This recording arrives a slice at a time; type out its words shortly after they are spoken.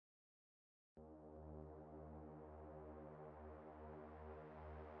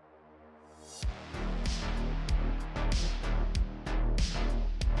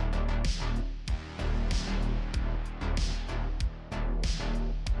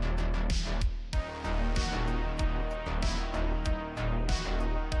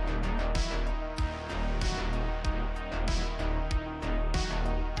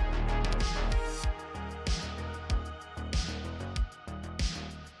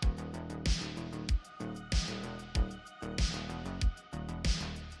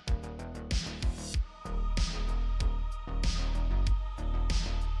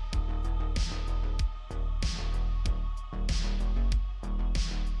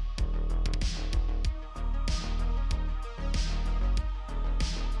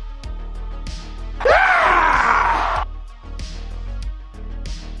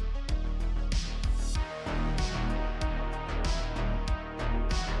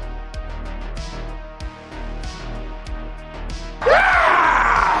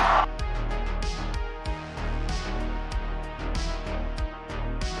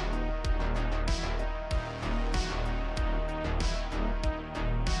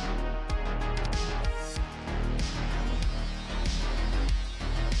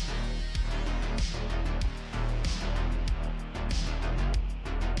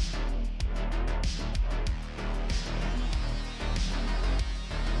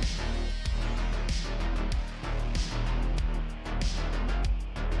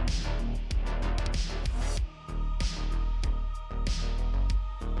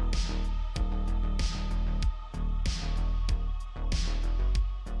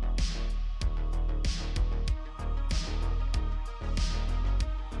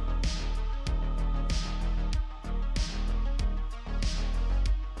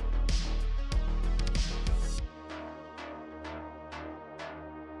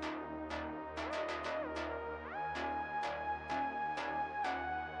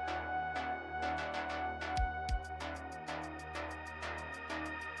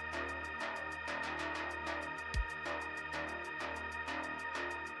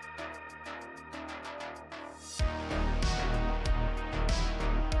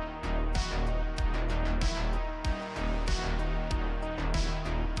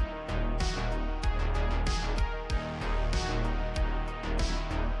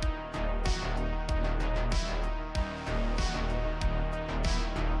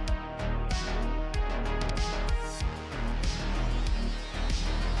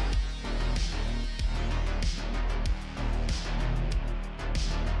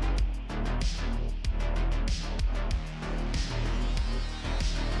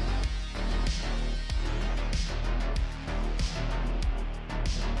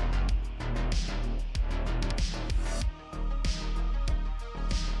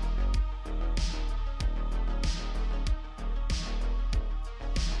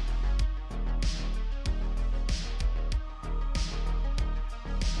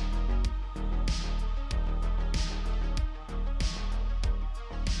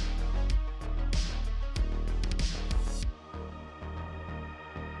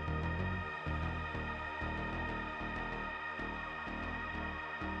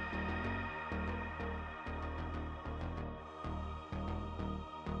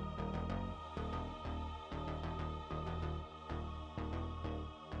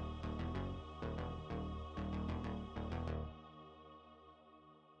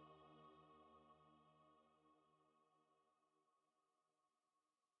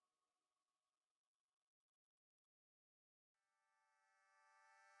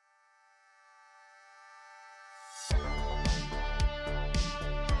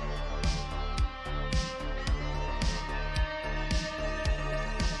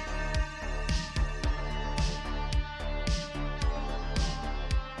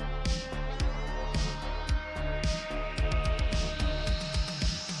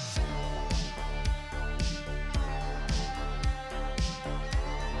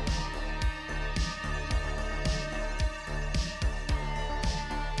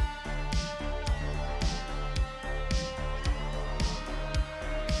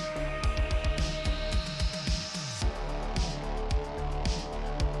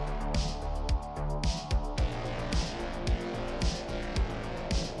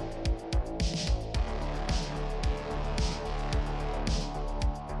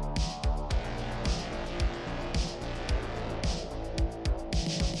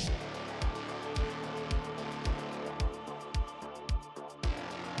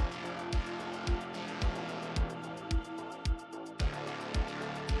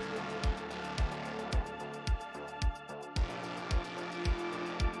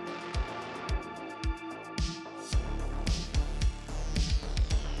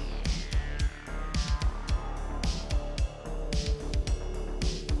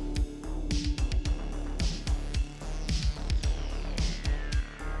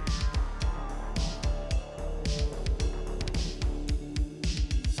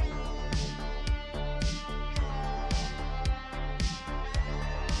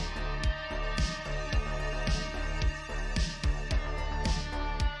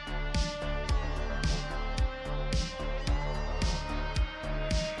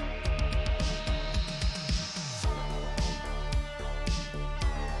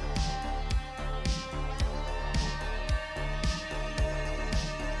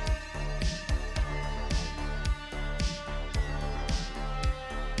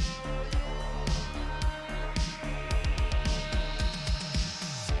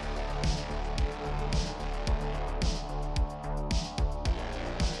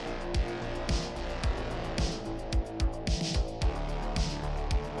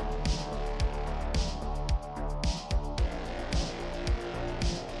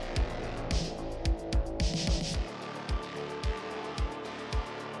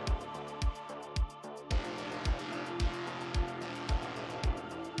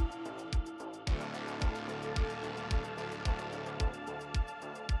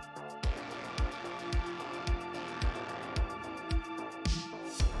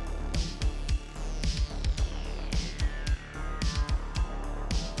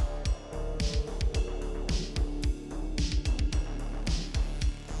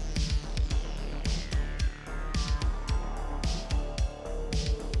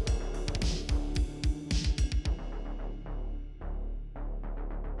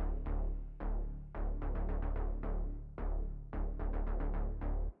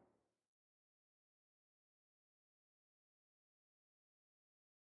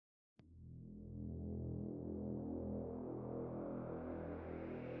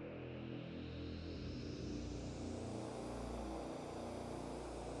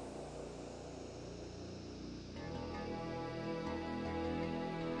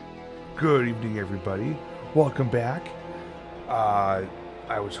Good evening, everybody. Welcome back. I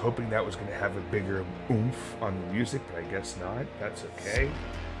was hoping that was going to have a bigger oomph on the music, but I guess not. That's okay.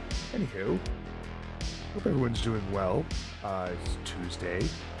 Anywho, hope everyone's doing well. It's Tuesday.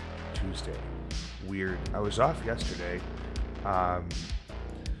 Weird. I was off yesterday, and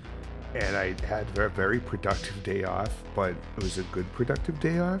I had a very productive day off, but it was a good productive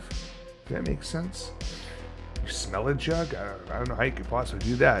day off. If that makes sense. You smell a jug? I don't know how you could possibly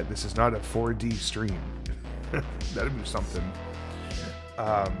do that. This is not a 4D stream. That'd be something.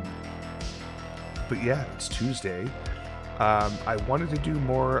 But yeah, it's Tuesday. I wanted to do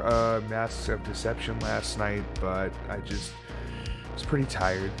more Masks of Deception last night, but I was pretty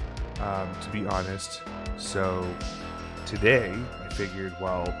tired, to be honest. So today, I figured,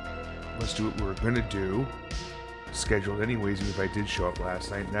 well, let's do what we were going to do. Scheduled anyways, even if I did show up last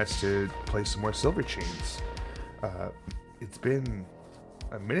night, and that's to play some more Silver Chains. It's been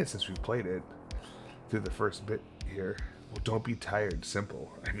a minute since we played it through the first bit here. Well, don't be tired,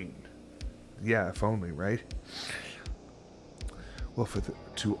 simple. I mean, yeah, if only, right? Well,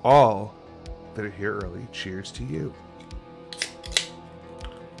 to all that are here early, cheers to you.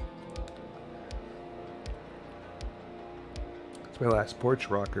 It's my last porch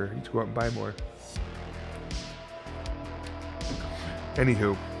rocker. I need to go out and buy more.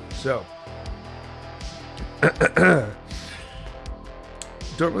 Anywho, so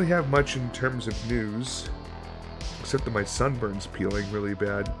don't really have much in terms of news, except that my sunburn's peeling really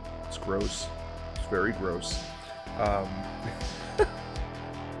bad. It's gross. It's very gross. But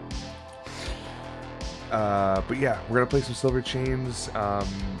yeah, we're gonna play some Silver Chains.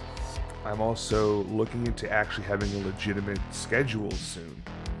 I'm also looking into actually having a legitimate schedule soon.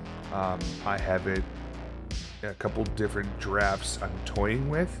 I have it a couple different drafts I'm toying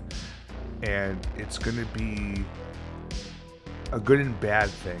with, and it's gonna be a good and bad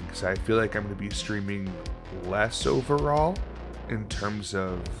thing, because I feel like I'm gonna be streaming less overall in terms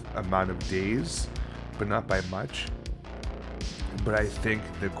of amount of days, but not by much. But I think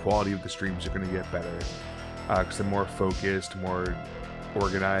the quality of the streams are gonna get better, because I'm more focused, more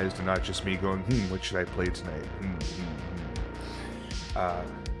organized, and not just me going, what should I play tonight?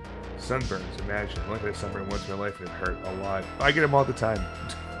 Sunburns, imagine. I only had a sunburn once in my life and it hurt a lot. I get them all the time.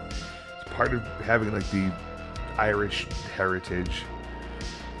 It's part of having like the Irish heritage.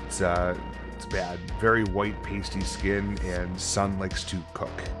 It's bad. Very white pasty skin, and Son likes to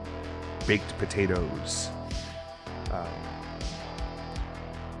cook baked potatoes.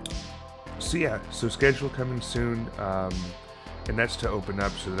 So yeah, so schedule coming soon, and that's to open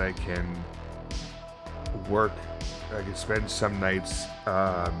up so that I can work. I can spend some nights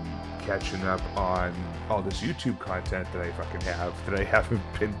catching up on all this YouTube content that I fucking have that I haven't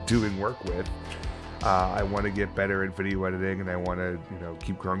been doing work with. I want to get better at video editing, and I want to,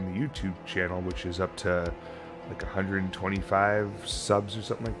 keep growing the YouTube channel, which is up to like 125 subs or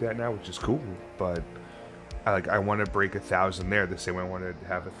something like that now, which is cool. But I want to break 1,000 there the same way I want to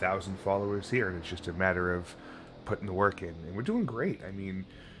have 1,000 followers here, and it's just a matter of putting the work in, and we're doing great. I mean,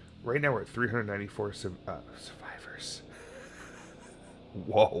 right now we're at 394 survivors.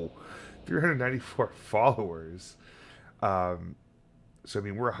 Whoa, 394 followers. So I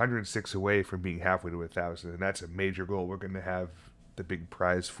mean, we're 106 away from being halfway to 1,000, and that's a major goal. We're going to have the big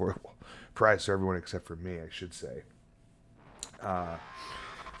prize for everyone except for me, I should say.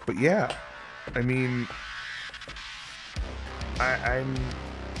 But yeah, I mean, I'm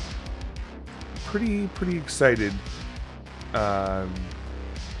pretty excited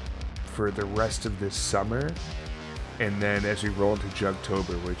for the rest of this summer, and then as we roll into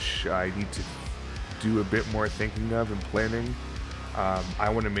Jugtober, which I need to do a bit more thinking of and planning. I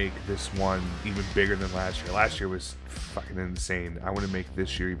want to make this one even bigger than last year. Last year was fucking insane. I want to make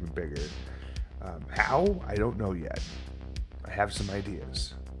this year even bigger. How? I don't know yet. I have some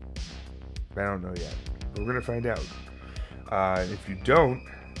ideas, but I don't know yet. But we're gonna find out. If you don't,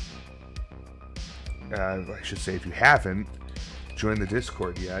 I should say, if you haven't joined the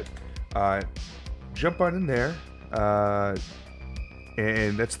Discord yet, jump on in there.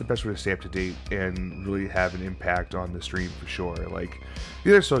 And that's the best way to stay up to date and really have an impact on the stream for sure. Like,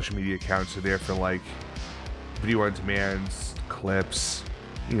 the other social media accounts are there for like video on demands, clips,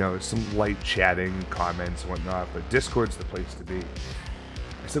 some light chatting, comments, and whatnot. But Discord's the place to be.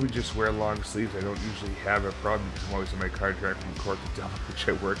 I said we just wear long sleeves. I don't usually have a problem because I'm always in my car driving from Cork to Dublin, which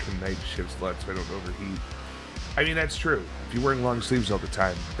I work in night shifts a lot so I don't overheat. I mean, that's true. If you're wearing long sleeves all the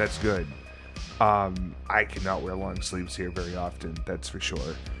time, that's good. I cannot wear long sleeves here very often, that's for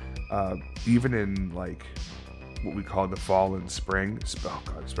sure. Even in like what we call the fall and spring, oh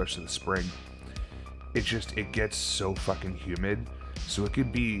god, especially the spring, it gets so fucking humid So it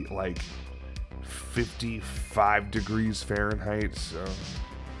could be like 55 degrees Fahrenheit. So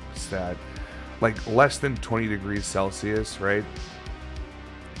what's that? Like less than 20 degrees Celsius, right?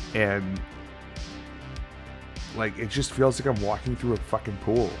 And like it just feels like I'm walking through a fucking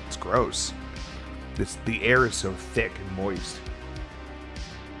pool. It's gross. The air is so thick and moist.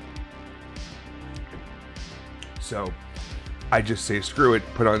 So I just say screw it,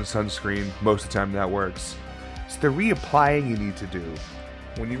 put on sunscreen. Most of the time that works. It's the reapplying you need to do.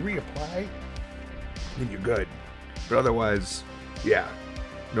 When you reapply, then you're good. But otherwise, yeah,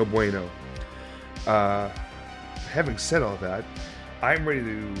 no bueno. Having said all that, I'm ready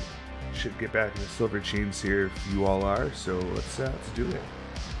to get back in the silver chains here if you all are. So let's do it.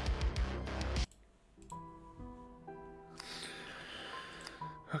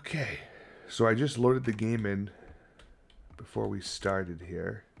 Okay, so I just loaded the game in before we started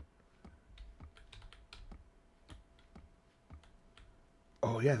here.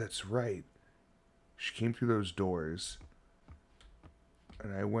 Oh yeah, that's right. She came through those doors.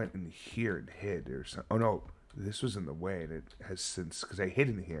 And I went in here and hid or something. Oh no, this was in the way and it has since, because I hid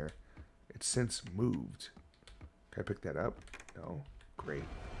in here, it's since moved. Can I pick that up? No? Great.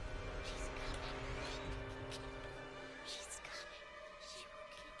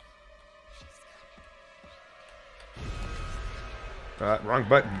 Wrong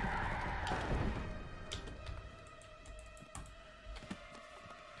button.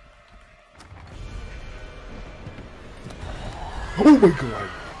 Oh my god!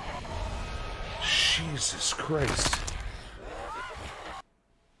 Jesus Christ.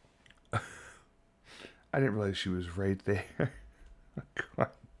 I didn't realize she was right there. Oh god.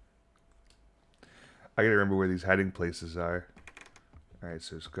 I gotta remember where these hiding places are. Alright,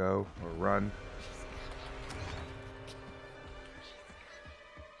 so let's go or run.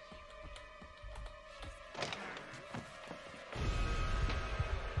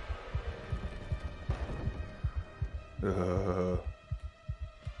 This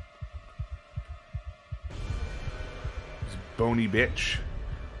bony bitch.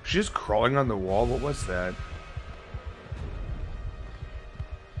 She's just crawling on the wall. What was that?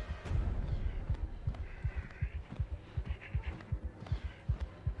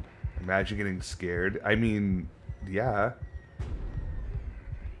 Imagine getting scared. I mean, yeah.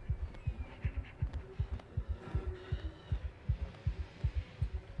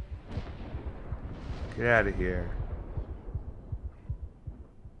 Get out of here.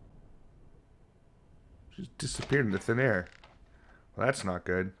 Just disappeared into thin air. Well, that's not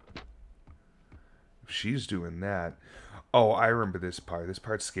good. If she's doing that. Oh, I remember this part. This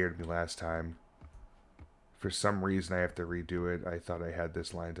part scared me last time. For some reason, I have to redo it. I thought I had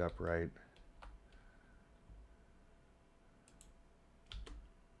this lined up right.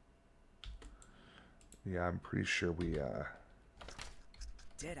 Yeah, I'm pretty sure we,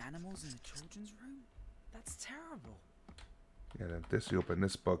 Dead animals in the children's room? That's terrible. Yeah, then you open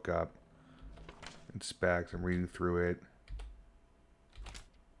this book up. Inspect. I'm reading through it.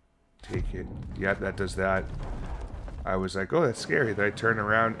 Take it. Yeah, that does that. I was like, oh, that's scary. Then I turned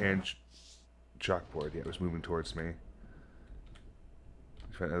around and chalkboard. Yeah, it was moving towards me.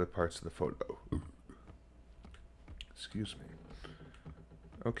 Find other parts of the photo. Excuse me.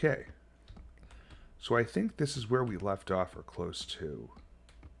 Okay. So I think this is where we left off or close to.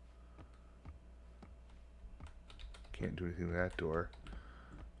 Can't do anything to that door.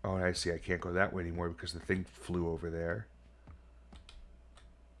 Oh, and I see I can't go that way anymore because the thing flew over there.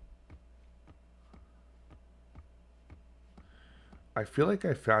 I feel like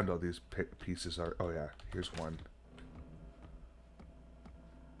I found all these pieces are... Oh yeah, here's one.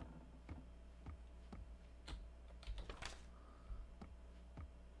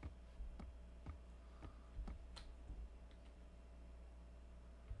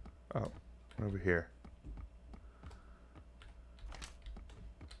 Oh, over here.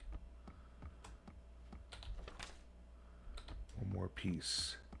 One more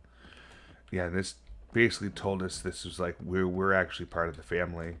piece. Yeah, this basically told us this was like we're actually part of the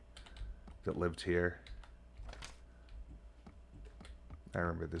family that lived here. I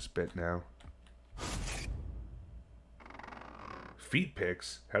remember this bit now. Feet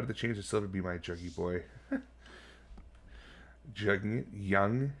pics. How did the change of silver be my Juggy boy? Jugg,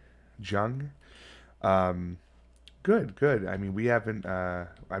 Jung. Good, good. I mean, we haven't,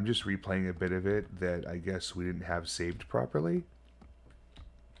 I'm just replaying a bit of it that I guess we didn't have saved properly.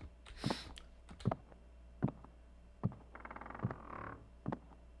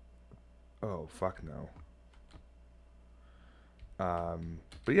 Oh, fuck no.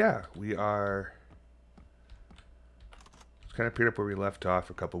 But yeah, we are... It's kind of picked up where we left off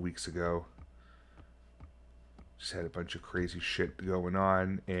a couple weeks ago. Just had a bunch of crazy shit going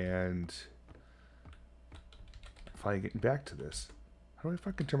on, and I'm finally getting back to this. How do I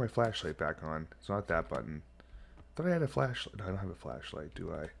fucking turn my flashlight back on? It's not that button. I thought I had a flashlight. No, I don't have a flashlight,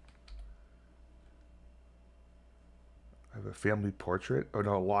 do I? I have a family portrait? Oh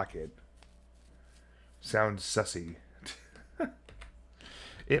no, lock it. Sounds sussy.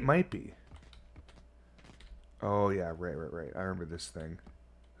 It might be. Oh yeah, right. I remember this thing.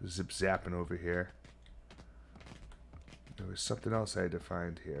 Zip zapping over here. There was something else I had to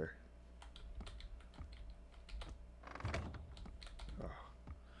find here. Oh,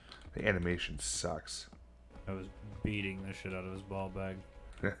 the animation sucks. I was beating the shit out of his ball bag.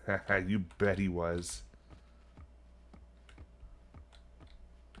 You bet he was.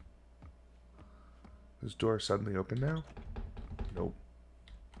 This door suddenly open now? Nope.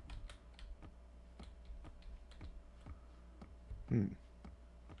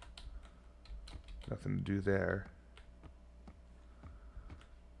 Nothing to do there.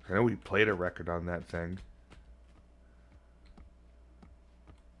 I know we played a record on that thing.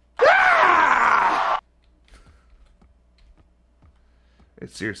 It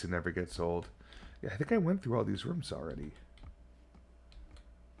seriously never gets old. Yeah, I think I went through all these rooms already.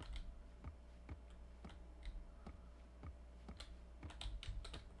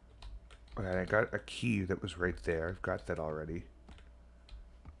 Okay, I got a key that was right there. I've got that already.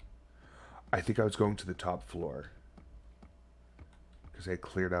 I think I was going to the top floor. Because I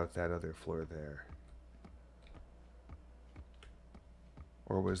cleared out that other floor there.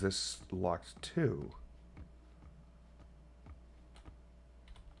 Or was this locked too?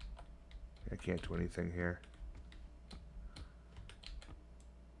 I can't do anything here.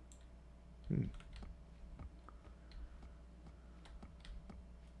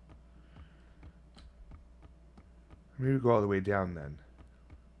 Maybe go all the way down then.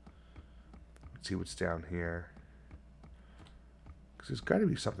 Let's see what's down here. Because there's got to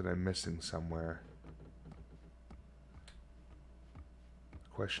be something I'm missing somewhere. The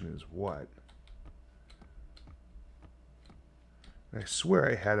question is what? I swear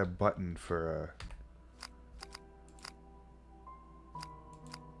I had a button for a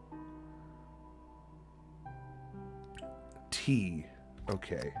T.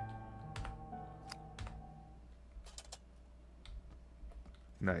 Okay.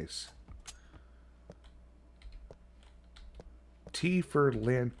 Nice. T for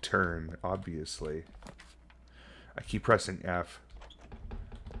lantern, obviously. I keep pressing F.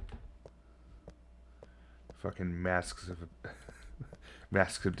 Fucking masks of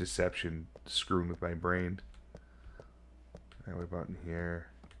masks of deception screwing with my brain. Alright, what about in here?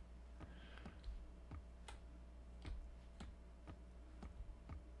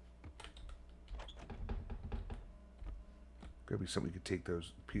 Could be something we could take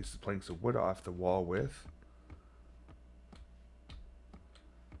those pieces, planks of wood off the wall with.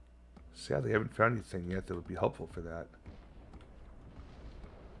 Sadly, I haven't found anything yet that would be helpful for that.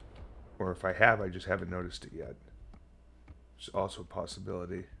 Or if I have, I just haven't noticed it yet. It's also a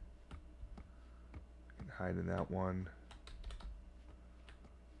possibility. I can hide in that one.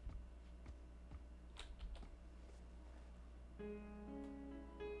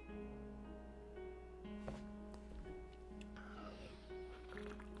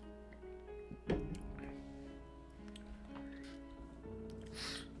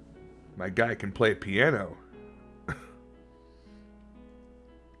 My guy can play piano.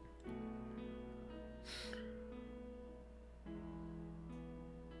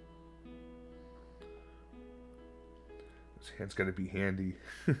 His hand's gotta be handy.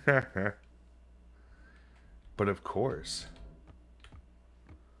 But of course.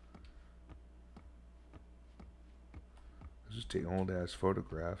 Let's just take old ass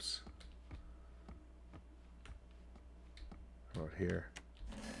photographs. How about here?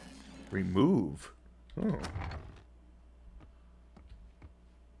 Remove. Oh.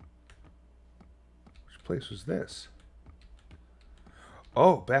 Which place was this?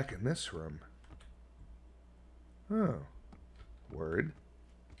 Oh, back in this room. Oh. Word.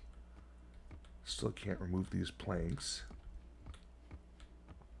 Still can't remove these planks.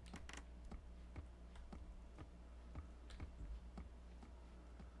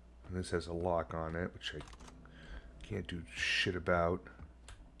 And this has a lock on it, which I can't do shit about.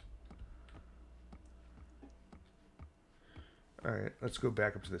 Alright, let's go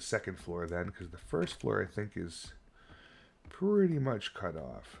back up to the second floor then, because the first floor I think is pretty much cut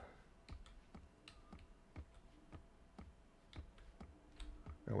off.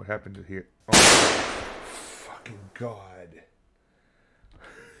 Now what happened to here? Oh my fucking god.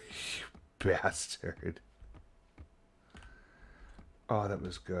 You bastard. Oh, that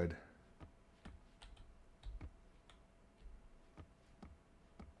was good.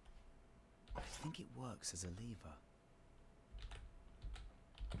 think it works as a lever.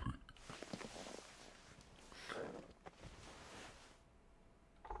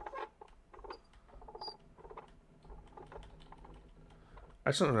 I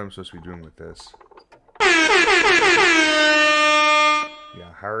just don't know what I'm supposed to be doing with this.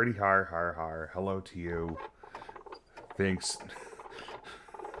 Yeah, hardy har har har. Hello to you. Thanks.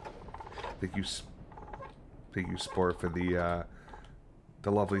 Thank you, Spore, for the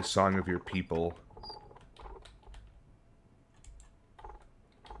lovely song of your people.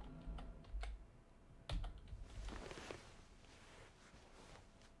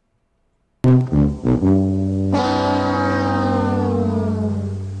 I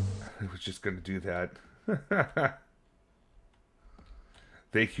was just gonna do that.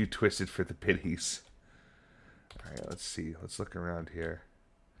 Thank you, Twisted, for the biddies. Alright, let's see. Let's look around here.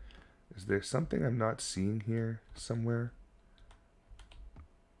 Is there something I'm not seeing here somewhere?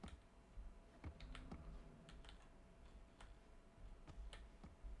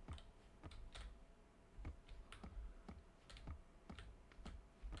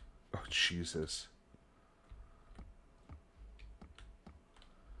 Oh, Jesus.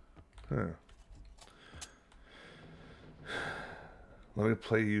 Huh. Let me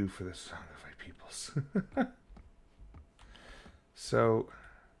play you for the song of my peoples. So,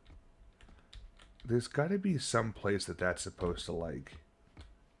 there's got to be some place that that's supposed to, like,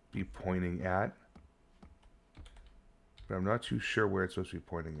 be pointing at. But I'm not too sure where it's supposed to be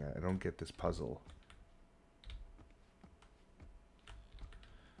pointing at. I don't get this puzzle.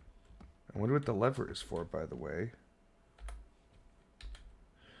 I wonder what the lever is for, by the way.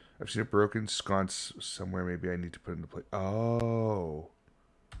 I've seen a broken sconce somewhere. Maybe I need to put it into place. Oh.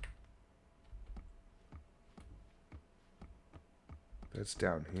 That's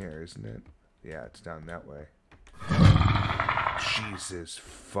down here, isn't it? Yeah, it's down that way. Jesus,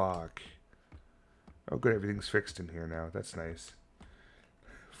 fuck. Oh, good, everything's fixed in here now. That's nice.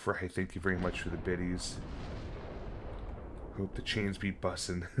 Fry, thank you very much for the biddies. Hope the chains be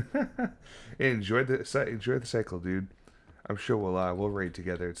bussin'. Hey, enjoy the cycle, dude. I'm sure we'll raid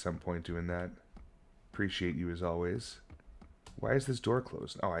together at some point doing that. Appreciate you as always. Why is this door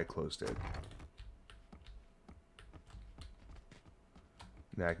closed? Oh, I closed it.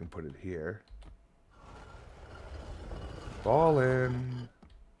 Now I can put it here. Ballin'.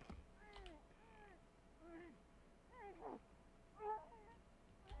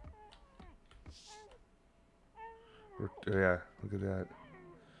 Yeah, look at that.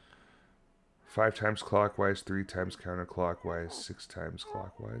 5 times clockwise, 3 times counterclockwise, 6 times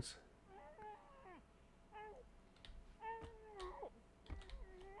clockwise.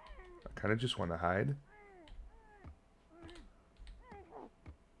 I kind of just want to hide.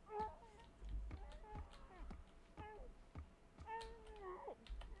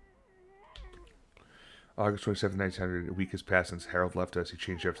 August 27th, 1900. A week has passed since Harold left us. He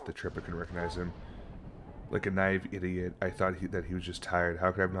changed after the trip. I couldn't recognize him. Like a naive idiot, I thought that he was just tired.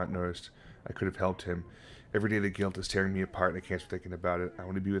 How could I have not noticed? I could have helped him. Every day the guilt is tearing me apart, and I can't stop thinking about it. I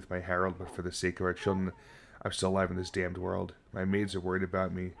want to be with my Harold, but for the sake of our children, I'm still alive in this damned world. My maids are worried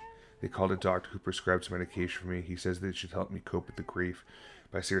about me. They called a doctor who prescribed some medication for me. He says that it should help me cope with the grief,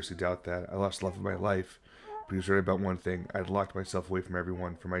 but I seriously doubt that. I lost love of my life, but he was right about one thing. I'd locked myself away from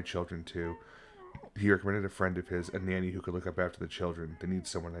everyone, from my children too. He recommended a friend of his, a nanny who could look up after the children. They need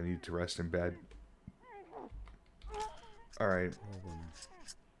someone. I need to rest in bed. Alright.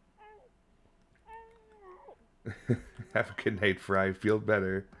 Have a good night, Fry. Feel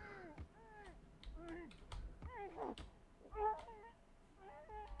better.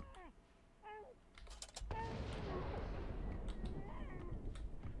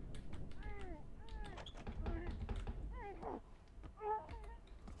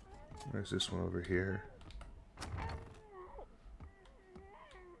 There's this one over here.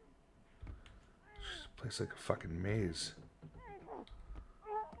 This place like a fucking maze.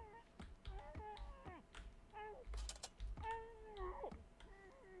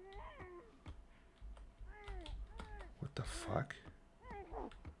 What the fuck?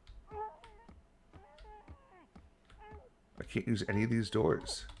 I can't use any of these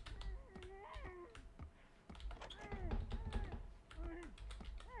doors.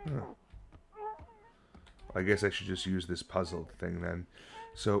 Huh. I guess I should just use this puzzle thing then.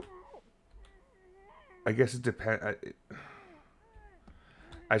 So, I guess it depends.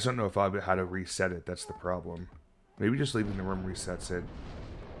 I just don't know if I'll be how to reset it. That's the problem. Maybe just leaving the room resets it.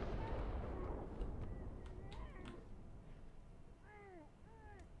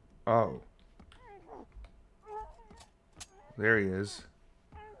 Oh. There he is.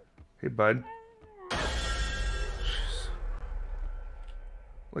 Hey, bud. Jeez.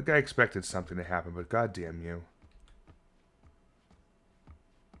 Like, I expected something to happen, but goddamn you.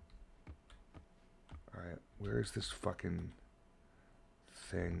 Alright, where is this fucking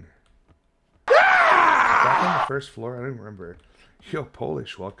thing? Back on the first floor? I don't even remember. Yo,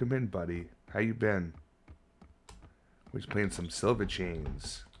 Polish, welcome in, buddy. How you been? We're just playing some Silver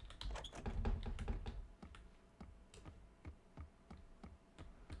Chains.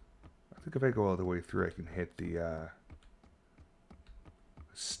 I think if I go all the way through, I can hit the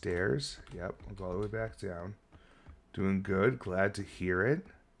stairs. Yep, I'll go all the way back down. Doing good. Glad to hear it.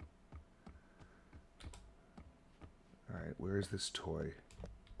 Alright, where is this toy?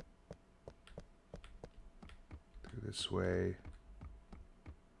 Through this way.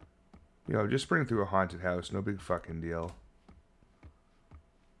 You know, just sprinting through a haunted house. No big fucking deal.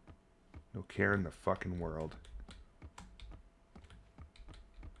 No care in the fucking world.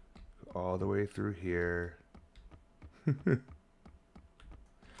 Go all the way through here.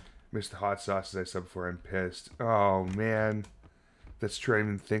 Missed the hot sauce, as I said before. I'm pissed. Oh, man. That's true. I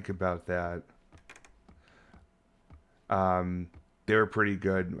didn't even think about that. They were pretty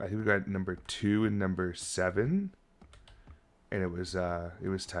good. I think we got number 2 and number 7. And it was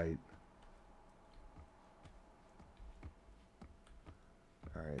tight.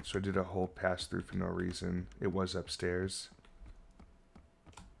 Alright, so I did a whole pass through for no reason. It was upstairs.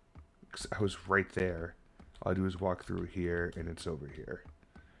 'Cause I was right there. All I do is walk through here, and it's over here.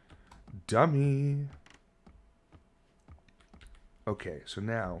 Dummy! Okay, so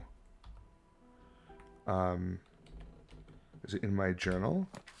now... is it in my journal?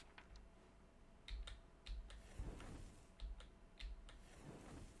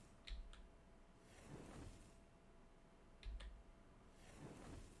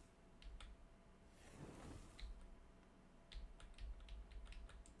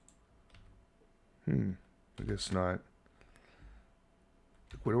 I guess not.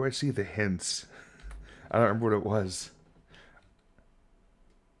 Where do I see the hints? I don't remember what it was.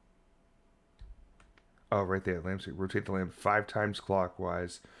 Oh, right there. Lamp. Rotate the lamp 5 times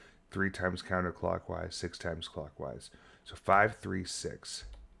clockwise, 3 times counterclockwise, 6 times clockwise. So 5, 3, 6.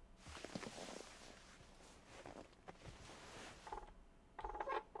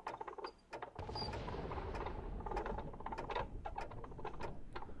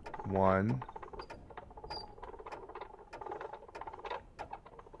 One.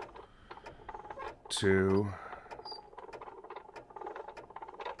 2.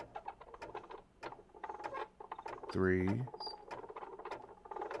 3.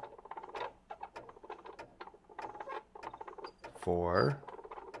 4.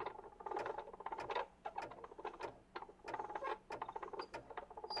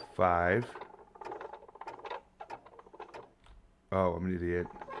 5. Oh, I'm an idiot.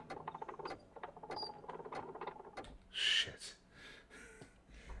 Shit.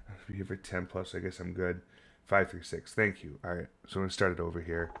 I'll be here for 10 plus. I guess I'm good. 5, 3, 6. Thank you. All right. So I'm going to start it over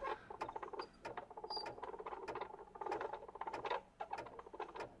here.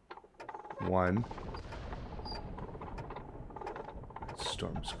 One. That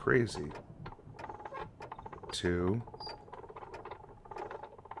storm's crazy. 2.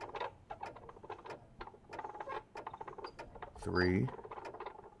 3.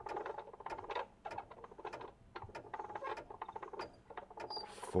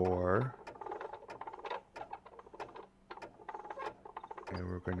 4. And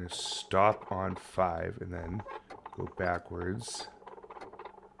we're going to stop on 5 and then go backwards.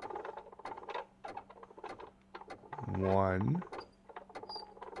 1.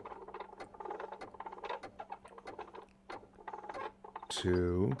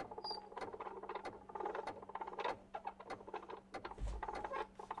 2.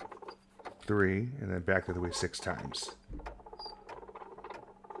 3, and then back the other way 6 times.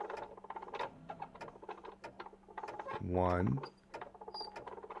 1.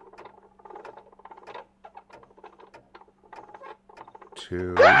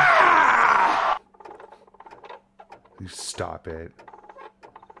 2. You stop it.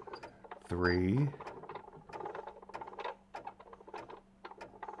 3.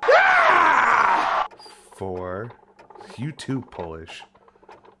 4. You too, Polish.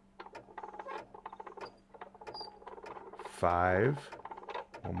 5.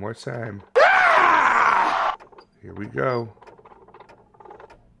 One more time. Here we go.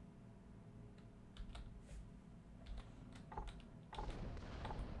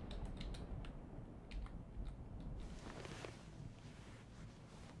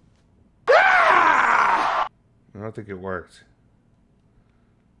 I don't think it worked.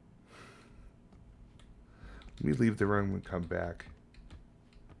 Let me leave the room and come back.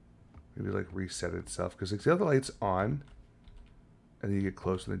 Maybe like reset itself because like the other light's on. And then you get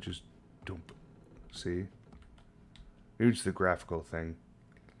close and then just dump. See? Maybe it's the graphical thing.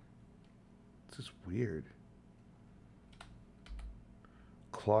 It's just weird.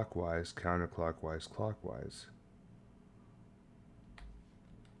 Clockwise, counterclockwise, clockwise.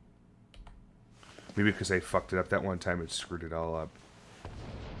 Maybe because I fucked it up that one time, it screwed it all up.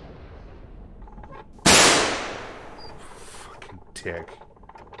 Fucking dick.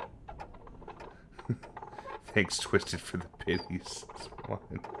 Thanks, Twisted, for the pitties. That's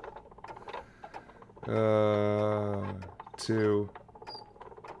one. 2.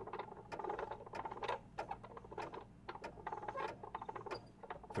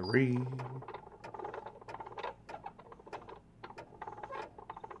 3.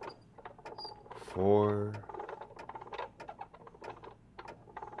 4.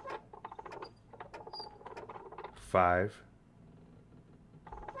 5.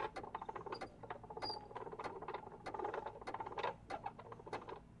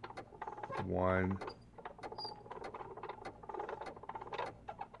 1.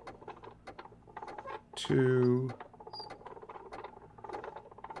 2.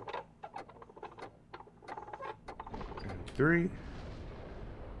 And 3.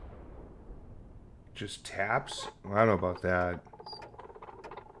 Just taps? Well, I don't know about that.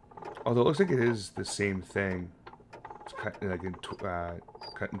 Although it looks like it is the same thing. It's cut like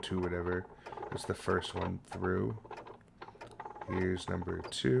cut in 2, whatever. It's the first one through. Here's number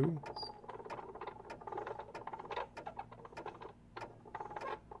 2.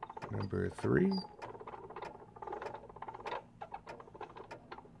 Number 3.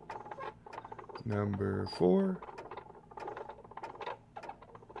 Number 4.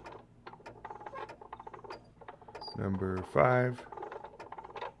 Number 5.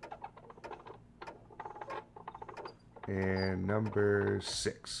 And number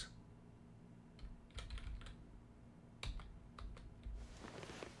 6.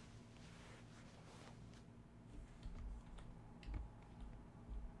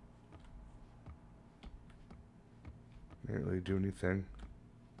 Didn't really do anything.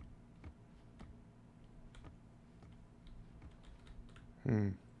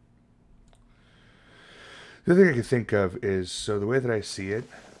 The other thing I could think of is, so the way that I see it,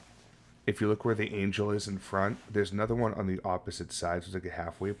 if you look where the angel is in front, there's another one on the opposite side, so it's like a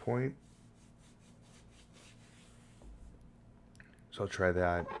halfway point. So I'll try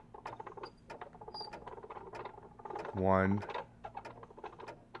that. 1,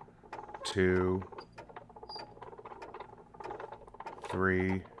 2,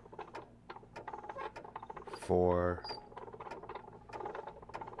 3, 4,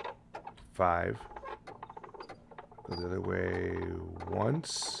 5. Go the other way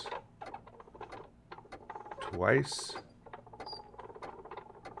once, twice,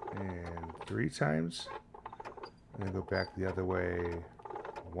 and 3 times. And then go back the other way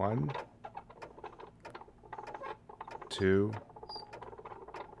 1, 2,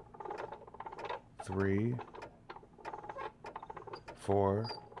 3, 4,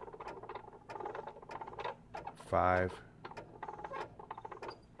 5,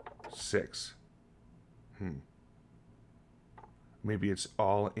 6. Maybe it's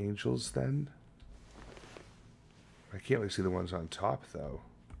all angels then? I can't really see the ones on top though.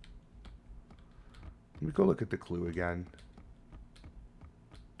 Let me go look at the clue again.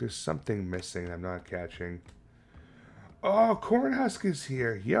 There's something missing I'm not catching. Oh, Cornhusk is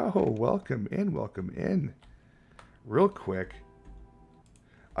here. Yo, welcome in, welcome in. Real quick,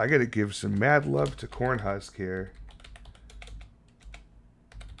 I gotta give some mad love to Cornhusk here.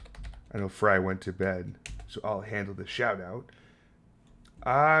 I know Fry went to bed, so I'll handle the shout out.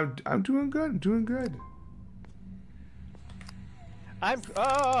 I'm doing good. I'm doing good. I'm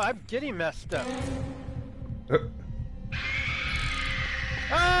getting messed up.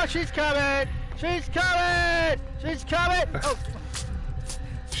 Oh, she's coming! She's coming! She's coming! Oh.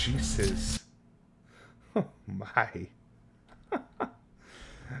 Jesus. Oh my.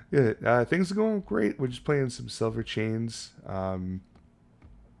 Yeah, things are going great. We're just playing some Silver Chains. I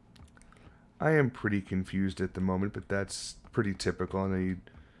am pretty confused at the moment, but that's pretty typical in a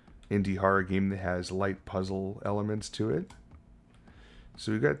indie horror game that has light puzzle elements to it.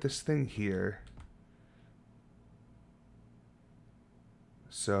 So we got this thing here.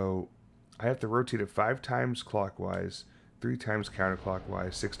 So I have to rotate it 5 times clockwise, 3 times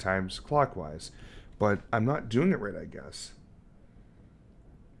counterclockwise, 6 times clockwise. But I'm not doing it right, I guess.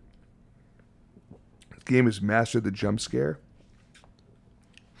 This game has mastered the jump scare.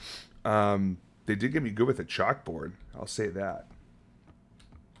 They did get me good with a chalkboard. I'll say that.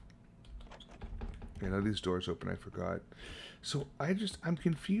 You know, these doors open, I forgot. So I'm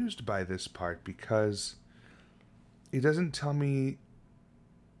confused by this part because it doesn't tell me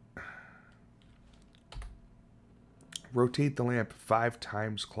Rotate the lamp 5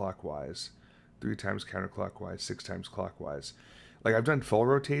 times clockwise, 3 times counterclockwise, 6 times clockwise. Like, I've done full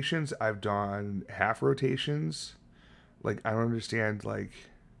rotations, I've done half rotations. Like, I don't understand, like...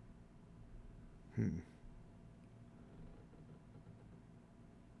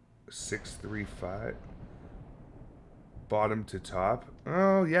 6, 3, 5. Bottom to top.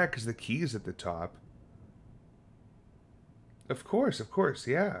 Oh, yeah, because the key is at the top. Of course,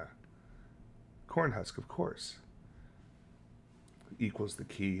 yeah. Corn husk, of course. Equals the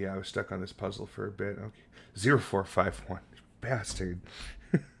key. Yeah, I was stuck on this puzzle for a bit. Okay. 0451. Bastard.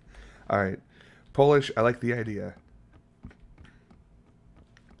 Alright. Polish, I like the idea.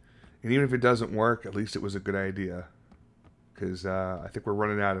 And even if it doesn't work, at least it was a good idea. Because I think we're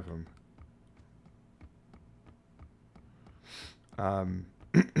running out of them.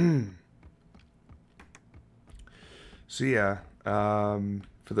 So yeah,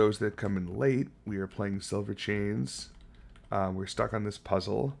 for those that come in late, we are playing Silver Chains. We're stuck on this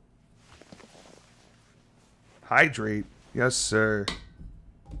puzzle. Hydrate. Yes, sir.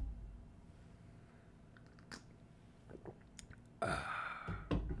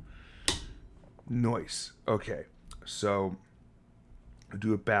 Nice. Okay, so I'll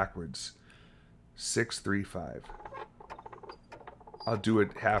do it backwards. 6, 3, 5. I'll do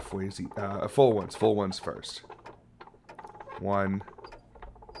it halfway. Full ones first. 1.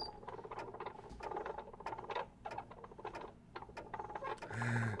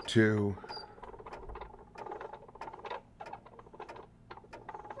 2.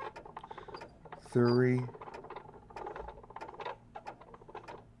 3.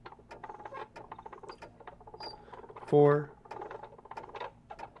 4.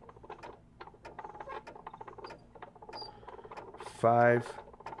 5.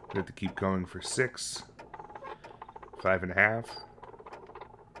 We have to keep going for 6. 5.5.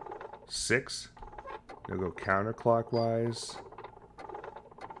 6. We'll go counterclockwise.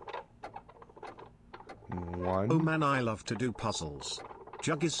 1. Oh man, I love to do puzzles.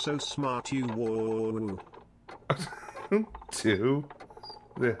 Jugg is so smart, you whoa. 2.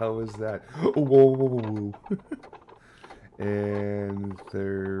 The hell is that? Whoa. And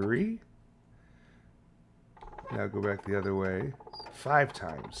 3. Now go back the other way. 5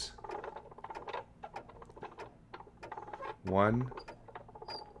 times. 1.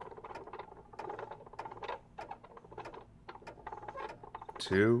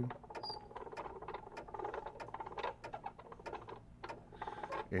 2.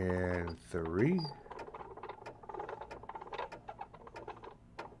 And 3.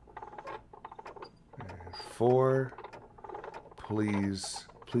 And 4. Please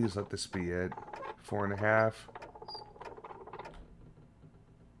let this be it. 4.5.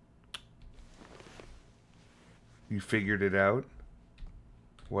 You figured it out?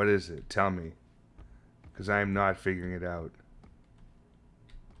 What is it? Tell me. Because I am not figuring it out.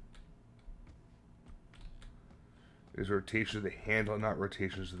 There's rotation of the handle, not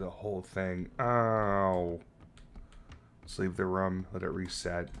rotations of the whole thing. Ow. Let's leave the room. Let it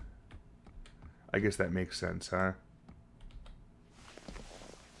reset. I guess that makes sense, huh?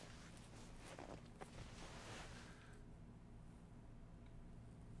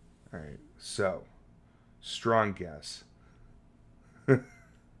 Alright, so. Strong guess.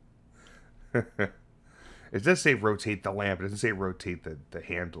 It does say rotate the lamp. It doesn't say rotate the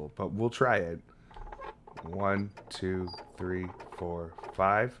handle, but we'll try it. 1, 2, 3, 4,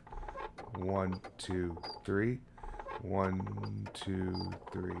 5. 1, 2, 3. 1, 2,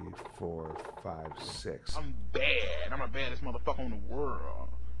 3, 4, 5, 6. I'm bad. I'm the baddest motherfucker in the world.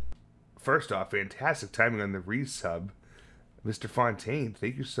 First off, fantastic timing on the resub. Mr. Fontaine,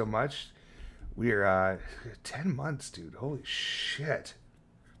 thank you so much. We are 10 months, dude. Holy shit.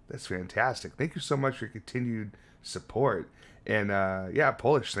 That's fantastic. Thank you so much for your continued support. And yeah,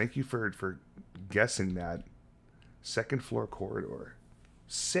 Polish, thank you for guessing that. Second floor corridor.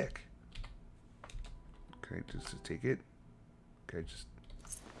 Sick. Okay, just to take it. Okay, just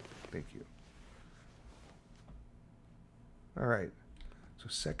thank you. Alright. So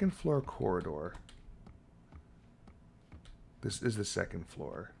second floor corridor. This is the second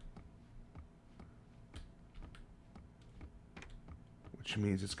floor. Which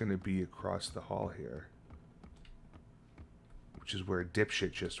means it's going to be across the hall here. Which is where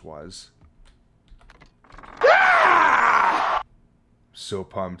dipshit just was. So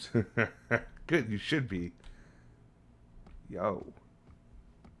pumped. Good, you should be. Yo.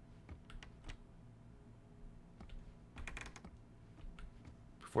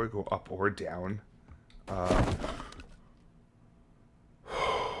 Before I go up or down.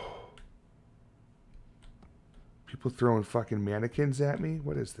 People throwing fucking mannequins at me?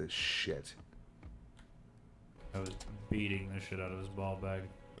 What is this shit? I was beating the shit out of his ball bag.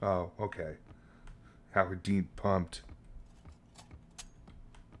 Oh, okay. Howard Dean pumped.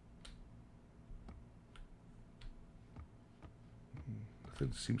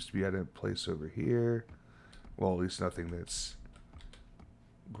 Nothing seems to be out of place over here. Well, at least nothing that's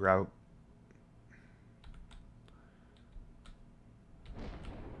grout.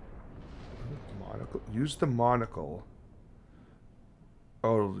 Monocle. Use the monocle.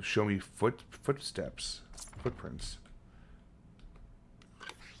 Oh, it'll show me footsteps, footprints.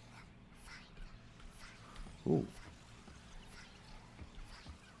 Ooh.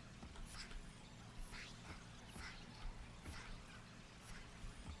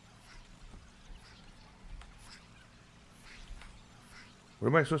 What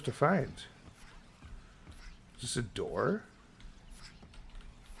am I supposed to find? Is this a door?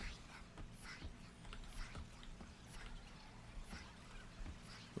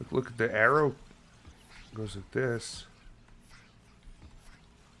 Look at the arrow. Goes like this.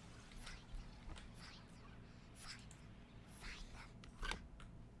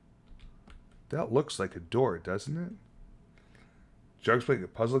 That looks like a door, doesn't it? Jugg's playing a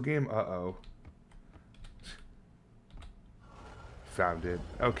puzzle game? Uh-oh. Found it.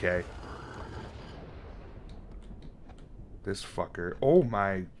 Okay. This fucker. Oh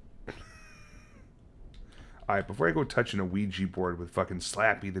my. Alright, before I go touching a Ouija board with fucking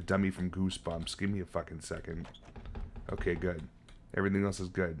Slappy, the dummy from Goosebumps, give me a fucking second. Okay, good. Everything else is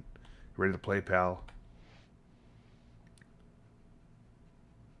good. Ready to play, pal?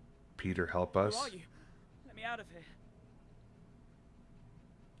 Peter, help us. Who are you? Let me out of here.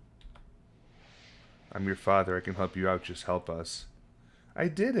 I'm your father. I can help you out. Just help us. I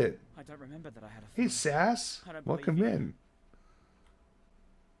did it. I don't remember that I had a Hey, phone. Sass. I don't Welcome believe you. in.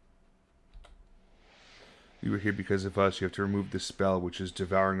 You were here because of us. You have to remove the spell, which is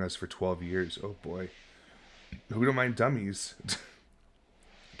devouring us for 12 years. Oh, boy. Who don't mind dummies?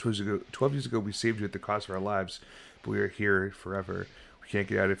 12 years ago, we saved you at the cost of our lives, but we are here forever. We can't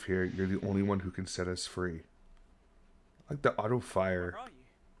get out of here. You're the only one who can set us free. I like the auto-fire Where are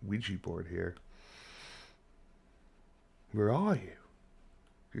you? Ouija board here. Where are you?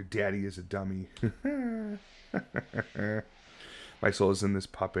 Your daddy is a dummy. My soul is in this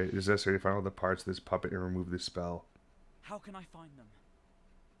puppet. It is necessary to find all the parts of this puppet and remove this spell. How can I find them?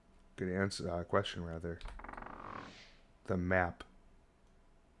 Good answer. Question, rather. The map.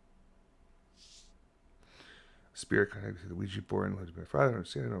 Spirit connected to the Ouija board and lives my father. I don't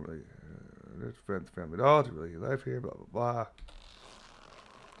understand. I don't really defend the family at all. To really live here. Blah, blah, blah.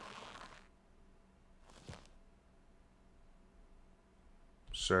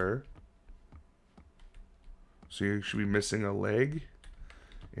 Sir. So you should be missing a leg,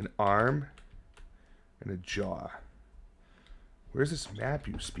 an arm, and a jaw. Where's this map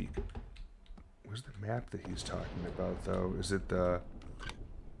you speak? Where's the map that he's talking about, though? Is it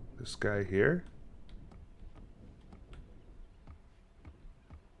this guy here?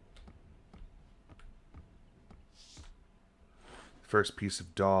 First piece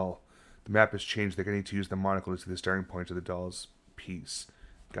of doll. The map has changed. They're going to need to use the monocle to see the starting point of the doll's piece.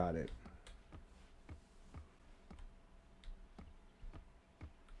 Got it.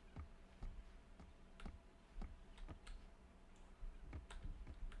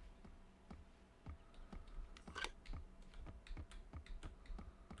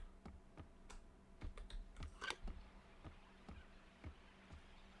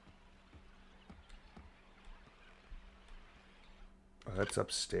 Oh, that's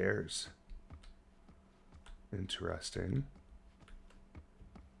upstairs. Interesting.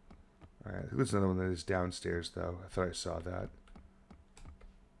 Alright, I think there's another one that is downstairs, though. I thought I saw that.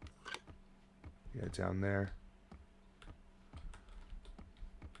 Yeah, down there.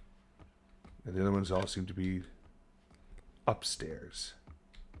 And the other ones all seem to be upstairs.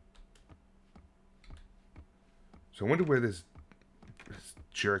 So I wonder where this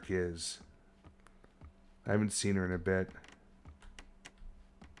jerk is. I haven't seen her in a bit.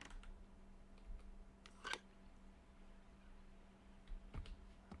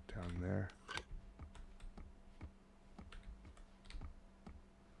 Down there.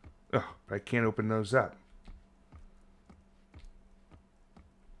 Oh, but I can't open those up.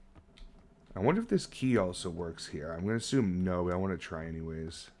 I wonder if this key also works here. I'm going to assume no, but I want to try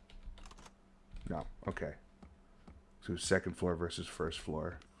anyways. No, okay. So second floor versus first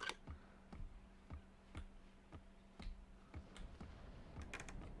floor.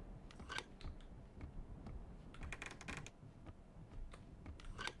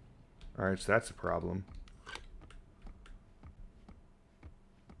 Alright, so that's a problem.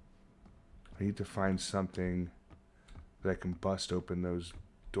 I need to find something that I can bust open those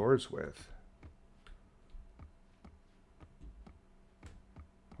doors with.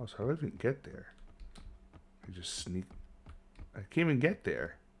 Oh, so how do I even get there? I just sneak. I can't even get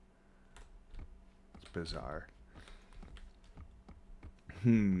there. It's bizarre.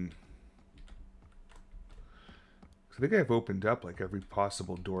 I think I've opened up like every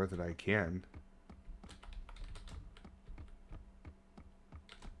possible door that I can.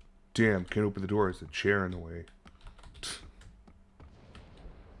 Damn, can't open the door. There's a chair in the way.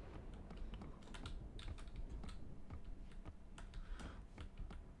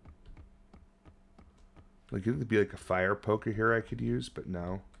 Like, it'd be like a fire poker here I could use, but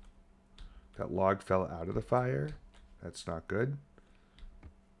no. That log fell out of the fire. That's not good.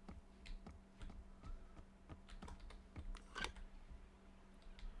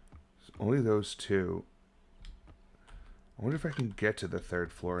 There's only those two. I wonder if I can get to the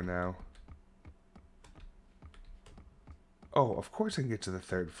 3rd floor now. Oh, of course I can get to the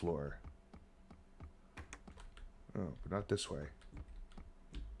 3rd floor. Oh, but not this way.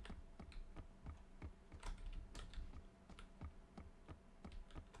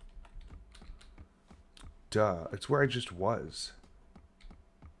 Duh, it's where I just was.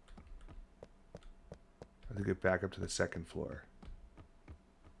 I have to get back up to the 2nd floor.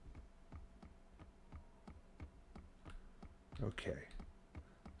 Okay.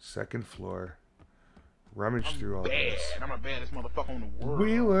 2nd floor. Rummage through all this. I'm the baddest motherfucker in the world.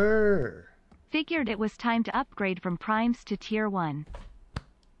 Wheeler! Figured it was time to upgrade from primes to tier 1.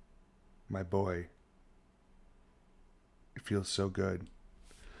 My boy. It feels so good.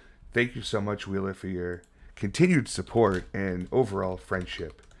 Thank you so much, Wheeler, for your continued support and overall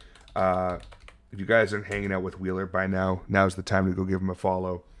friendship. If you guys aren't hanging out with Wheeler by now, now's the time to go give him a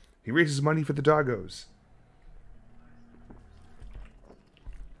follow. He raises money for the doggos.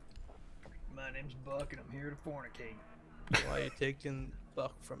 My name's Buck, and I'm here to fornicate. Why are you taking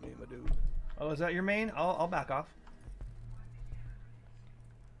Buck from me, my dude? Oh, is that your main? I'll back off.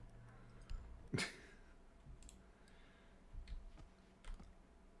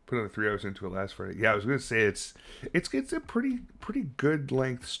 Put another 3 hours into it last Friday. Yeah, I was gonna say it's a pretty good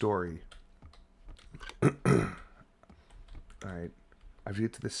length story. All right, I have to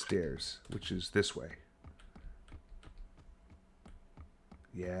get to the stairs, which is this way.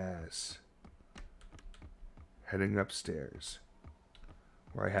 Yes, heading upstairs,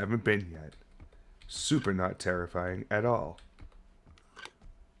 where I haven't been yet. Super not terrifying at all.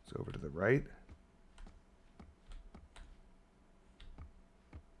 It's over to the right.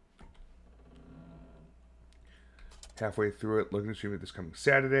 Halfway through it, looking to stream it this coming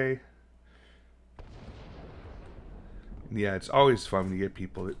Saturday. And yeah, it's always fun when you get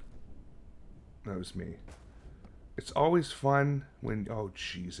people that was me. It's always fun when, oh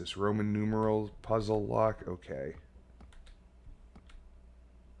Jesus, Roman numeral puzzle lock, okay.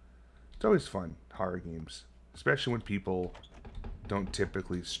 It's always fun, horror games. Especially when people don't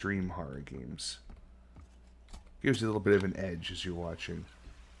typically stream horror games. Gives you a little bit of an edge as you're watching.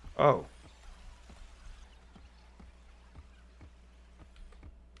 Oh.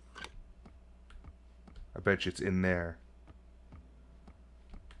 I bet you it's in there.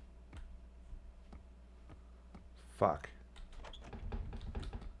 Fuck.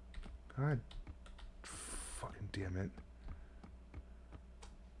 God. Fucking damn it.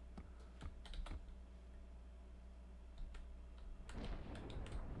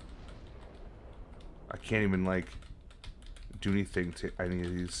 I can't even, like, do anything to any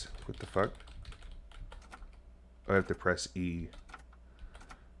of these. What the fuck? I have to press E.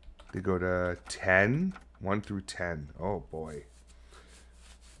 They go to 10? 1 through 10. Oh, boy.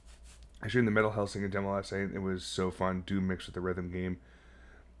 I streamed the Metal Hellsinger demo last night. It was so fun. Doom mixed with the rhythm game.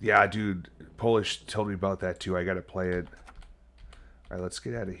 Yeah, dude. Polish told me about that, too. I gotta play it. Alright, let's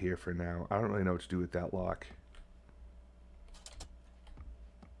get out of here for now. I don't really know what to do with that lock.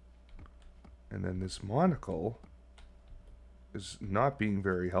 And then this monocle is not being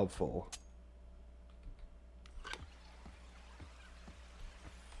very helpful.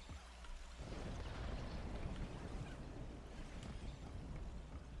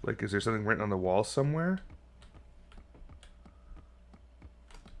 Like, is there something written on the wall somewhere?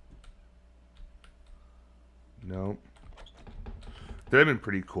 Nope. That would have been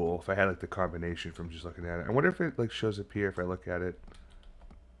pretty cool if I had, like, the combination from just looking at it. I wonder if it, like, shows up here if I look at it.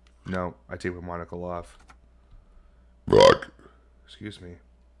 No, I take my monocle off. Rock. Excuse me.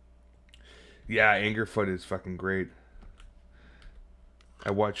 Yeah, Angerfoot is fucking great.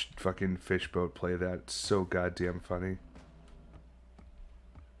 I watched fucking Fishboat play that. It's so goddamn funny.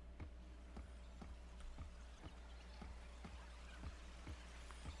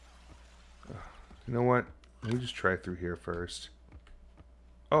 You know what? Let me just try through here first.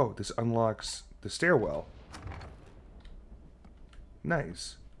 Oh, this unlocks the stairwell.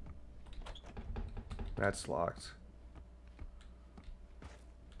 Nice. That's locked.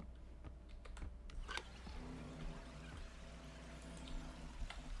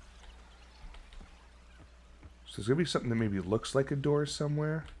 So there's gonna be something that maybe looks like a door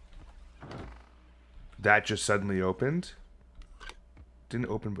somewhere. That just suddenly opened. Didn't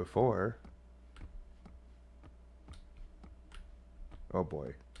open before. Oh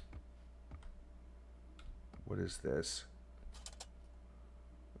boy. What is this?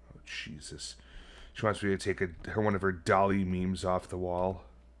 Oh Jesus. She wants me to take one of her dolly memes off the wall.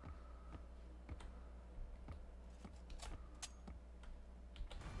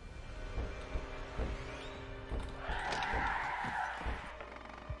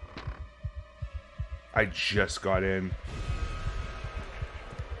 I just got in.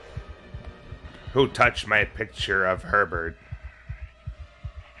 Who touched my picture of Herbert?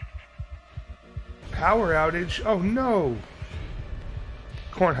 Power outage? Oh no!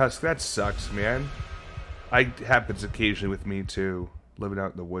 Cornhusk, that sucks, man. It happens occasionally with me too. Living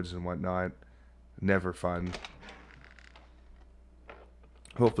out in the woods and whatnot. Never fun.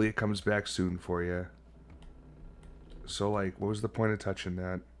 Hopefully it comes back soon for you. So like, what was the point of touching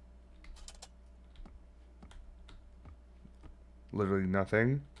that? Literally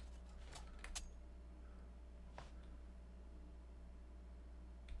nothing.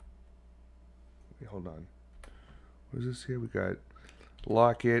 Wait, hold on. What is this here? We got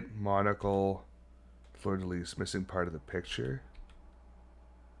locket, monocle, fleur-de-lis, missing part of the picture.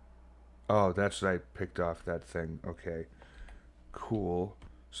 Oh, that's what I picked off that thing. Okay. Cool.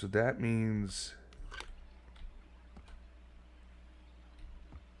 So that means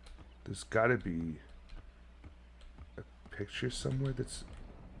there's gotta be picture somewhere that's...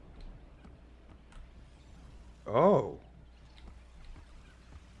 Oh.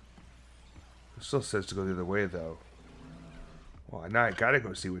 It still says to go the other way, though. Well, now I gotta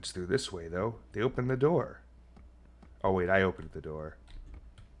go see what's through this way, though. They opened the door. Oh, wait, I opened the door.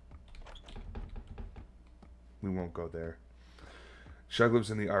 We won't go there. Jugg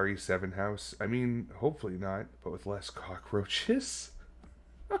lives in the RE7 house. I mean, hopefully not, but with less cockroaches.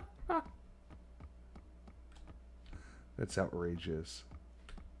 That's outrageous.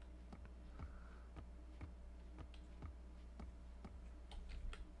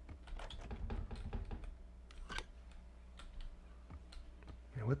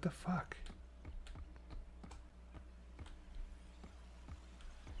 Man, what the fuck?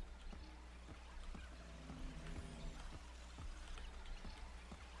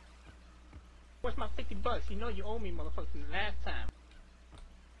 Where's my $50? You know you owe me, motherfucker, from the last time.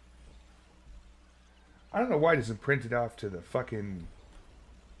 I don't know why it isn't printed off to the fucking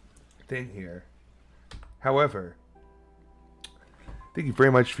thing here. However, thank you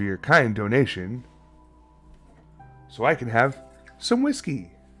very much for your kind donation. So I can have some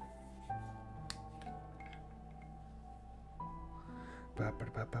whiskey. Ooh,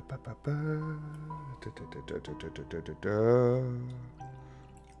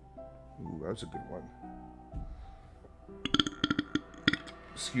 that was a good one.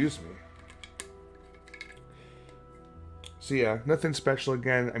 Excuse me. So yeah, nothing special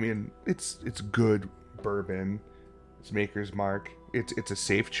again. I mean, it's good bourbon. It's Maker's Mark. It's a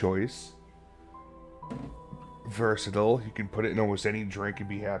safe choice. Versatile. You can put it in almost any drink and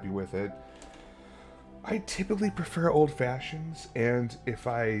be happy with it. I typically prefer old fashions, and if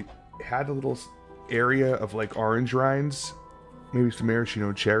I had a little area of like orange rinds, maybe some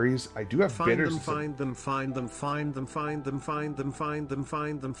maraschino cherries. I do have bitters. Find them.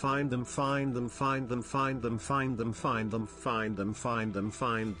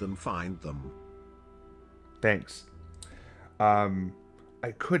 Thanks.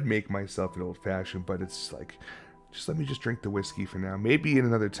 I could make myself an old fashioned, but it's like, just let me just drink the whiskey for now. Maybe in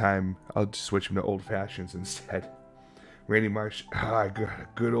another time I'll just switch them to old fashions instead. Randy Marsh, I got a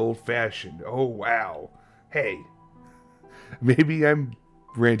good old fashioned. Oh wow. Hey. Maybe I'm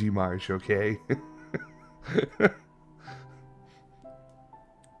Randy Marsh, okay?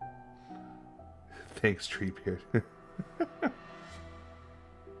 Thanks, Treebeard.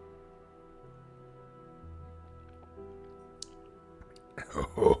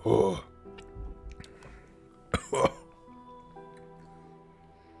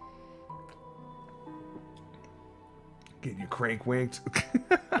 Getting you crank wanked.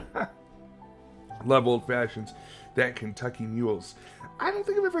 Love old fashions. That Kentucky mules. I don't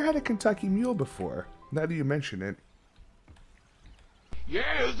think I've ever had a Kentucky mule before. Now that you mention it. Yeah,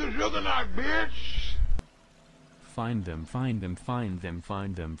 it's the sugar knock, bitch.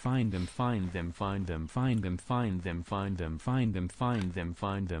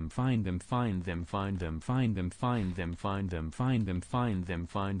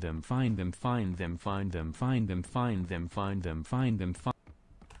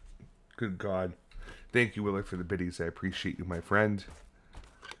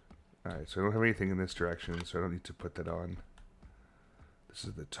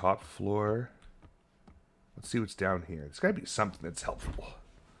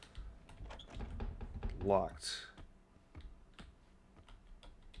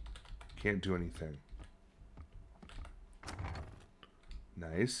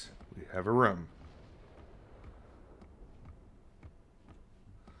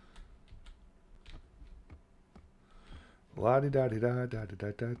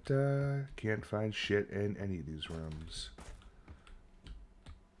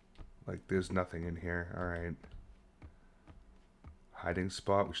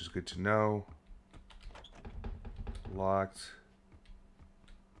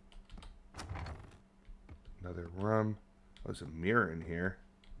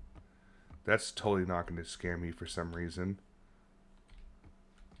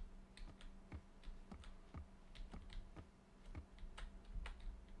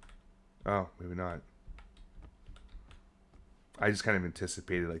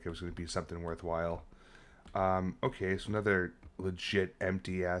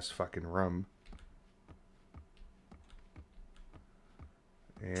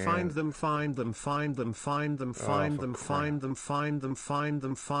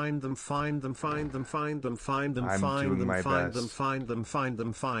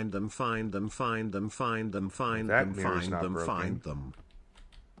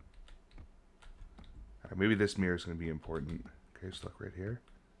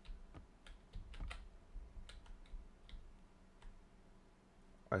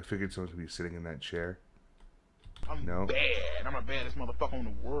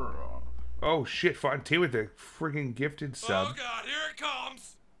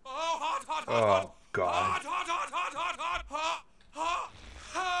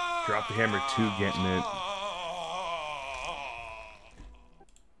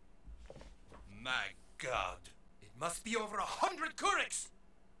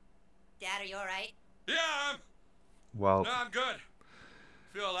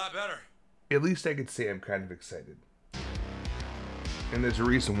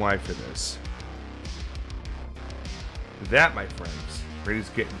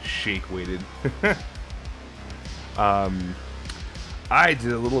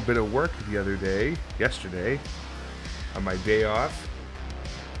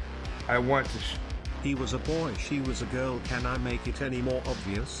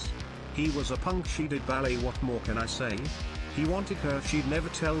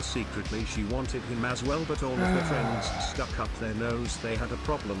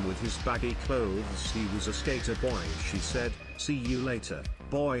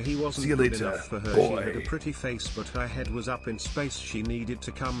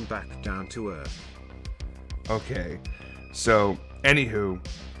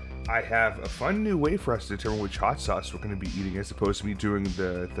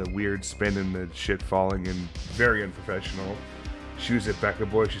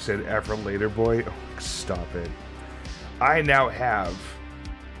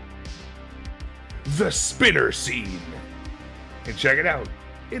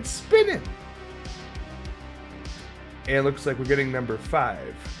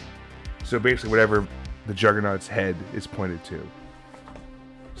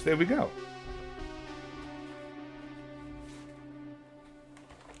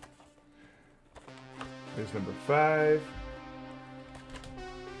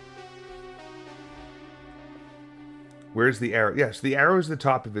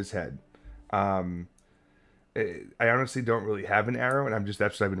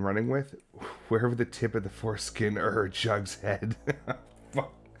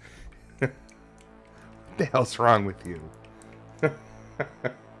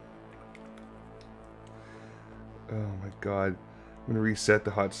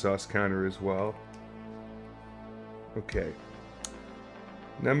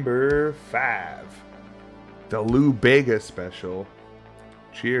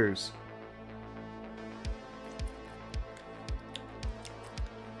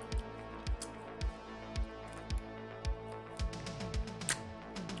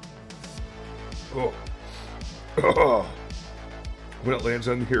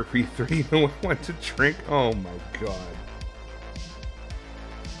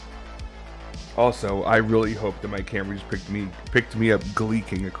 Also, I really hope that my camera just picked me up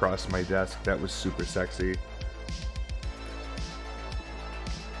gleeking across my desk. That was super sexy.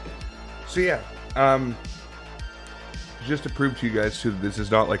 So yeah, just to prove to you guys too that this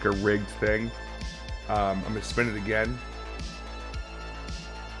is not like a rigged thing, I'm gonna spin it again.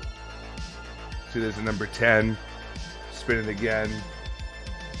 See, there's a number 10. Spin it again.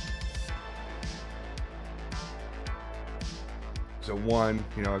 So 1,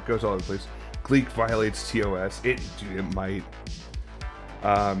 you know, it goes all over the place. Gleek violates TOS. It might.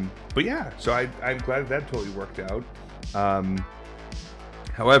 But yeah, so I'm glad that totally worked out.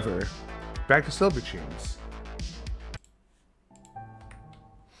 However, back to Silver Chains.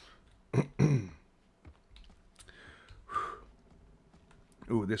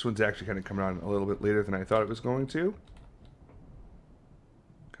 Ooh, this one's actually kind of coming on a little bit later than I thought it was going to.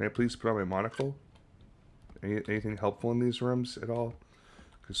 Can I please put on my monocle? Anything helpful in these rooms at all?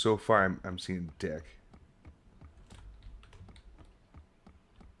 Because so far I'm seeing dick.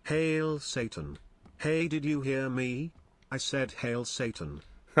 Hail Satan. Hey, did you hear me? I said hail Satan.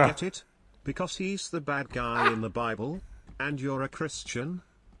 Get it? Because he's the bad guy in the Bible, and you're a Christian.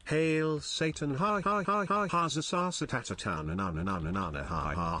 Hail Satan, hi hi hi hi ha zasasatatatana nana nana nana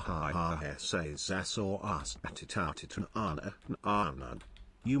hi ha ha ha says or us atitatitan ana ana.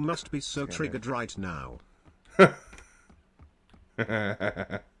 You must be so triggered right now.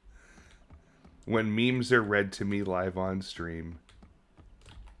 When memes are read to me live on stream.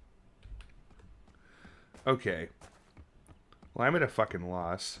 Okay. Well, I'm at a fucking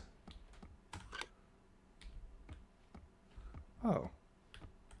loss. Oh.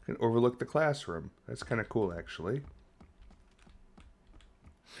 Can overlook the classroom. That's kind of cool, actually.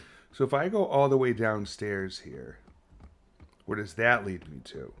 So if I go all the way downstairs here, where does that lead me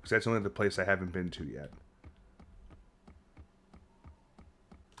to? Because that's only the place I haven't been to yet.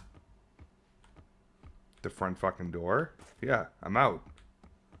 The front fucking door? Yeah, I'm out.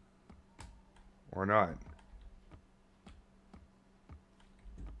 Or not.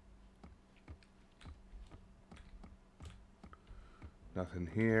 Nothing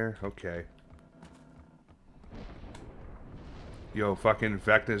here. Okay. Yo, fucking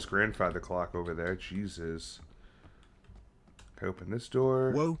Vecna's grandfather clock over there. Jesus. Can I open this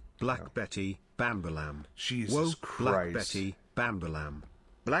door? Whoa, Black Betty, Bambalam. Jesus Whoa, Christ. Black Betty, Bambalam.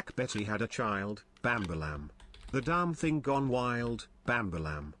 Black Betty had a child, Bambalam. The damn thing gone wild,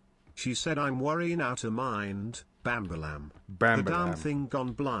 Bambalam. She said I'm worrying out her mind, Bambalam. The damn thing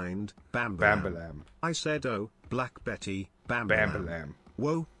gone blind, Bambalam. Bambalam. I said oh, Black Betty, Bambalam. Bambalam.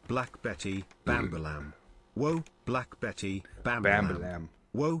 Whoa, Black Betty, Bambalam. Whoa, Black Betty, Bambalam. Bambalam.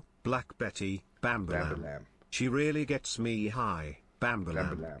 Whoa, Black Betty, Bambalam. Bambalam. She really gets me high,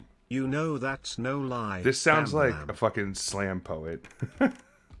 Bambalam. Bambalam. You know that's no lie. This sounds like Bambalam. a fucking slam poet.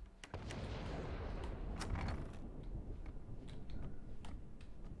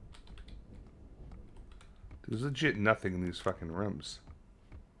 There's legit nothing in these fucking rooms.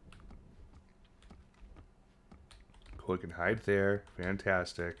 Cool, I can hide there.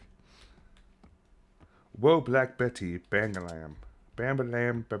 Fantastic. Whoa, Black Betty, Bangalam.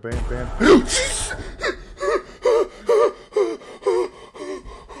 Bambalam, ba-bam, bam.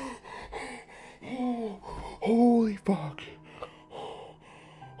 Holy fuck.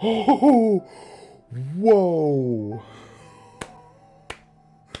 Oh, whoa.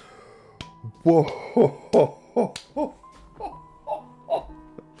 Whoa.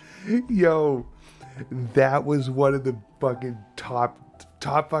 Yo, that was one of the fucking top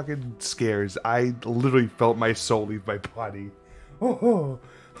fucking scares. I literally felt my soul leave my body. Oh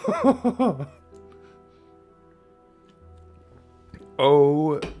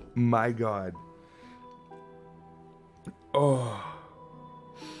my god. Oh.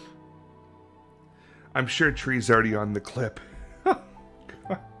 I'm sure Tree's already on the clip.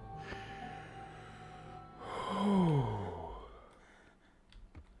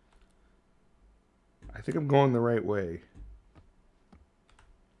 I think I'm going the right way.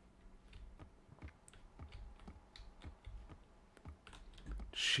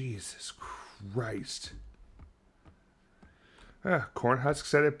 Jesus Christ. Cornhusk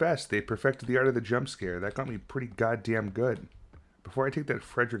said it best. They perfected the art of the jump scare. That got me pretty goddamn good. Before I take that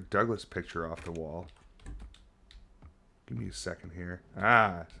Frederick Douglass picture off the wall. Give me a second here.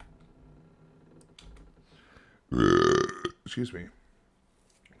 Excuse me.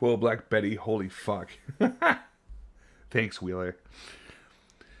 Well, Black Betty, holy fuck. Thanks, Wheeler.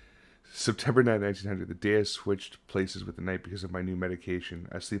 September 9, 1900. The day I switched places with the night because of my new medication.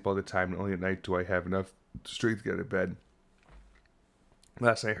 I sleep all the time, and only at night do I have enough strength to get out of bed.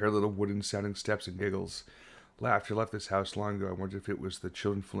 Last night I heard little wooden sounding steps and giggles. Laughter left this house long ago. I wondered if it was the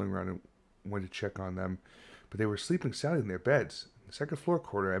children fooling around went to check on them, but they were sleeping soundly in their beds. In the second floor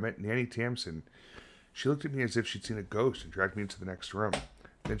corridor, I met Nanny Tamsin. She looked at me as if she'd seen a ghost and dragged me into the next room.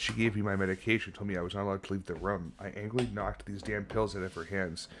 Then she gave me my medication, told me I was not allowed to leave the room. I angrily knocked these damn pills out of her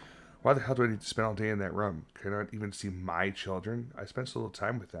hands. Why the hell do I need to spend all day in that room? Can I not even see my children? I spent so little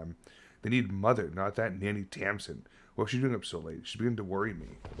time with them. They need mother, not that Nanny Tamsin. What was she doing up so late? She's beginning to worry me.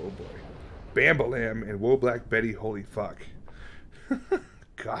 Oh boy. Bambalam and Whoa Black Betty, holy fuck.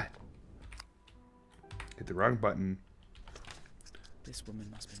 God. Hit the wrong button. This woman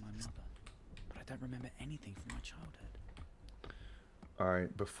must be my mother, but I don't remember anything from my childhood.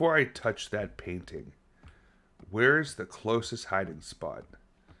 Alright, before I touch that painting, where's the closest hiding spot?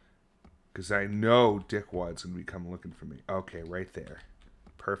 Because I know Dickwad's going to be coming looking for me. Okay, right there.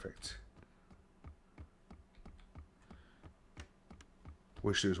 Perfect.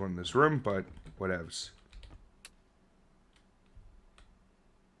 Wish there was one in this room, but whatevs.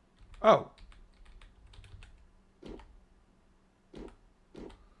 Oh.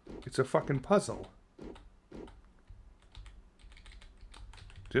 It's a fucking puzzle.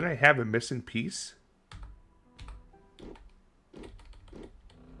 Didn't I have a missing piece?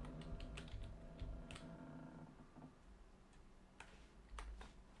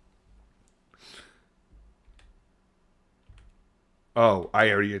 Oh, I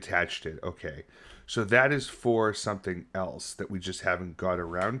already attached it. Okay. So that is for something else that we just haven't got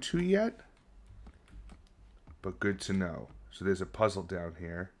around to yet. But good to know. So there's a puzzle down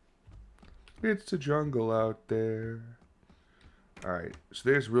here. It's a jungle out there. Alright. So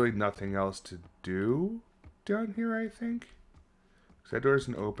there's really nothing else to do down here, I think. Because that door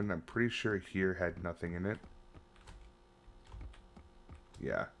isn't open. I'm pretty sure here had nothing in it.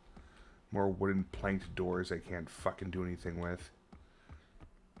 Yeah. More wooden planked doors I can't fucking do anything with.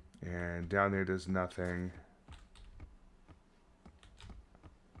 And down there does nothing.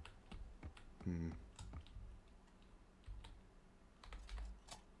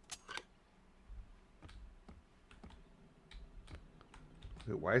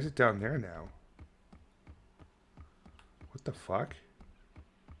 Wait, why is it down there now? What the fuck?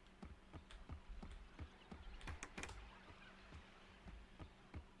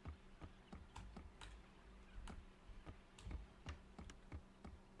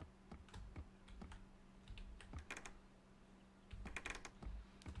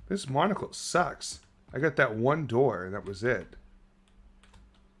 This monocle sucks. I got that one door, and that was it.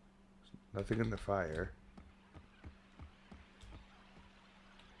 Nothing in the fire.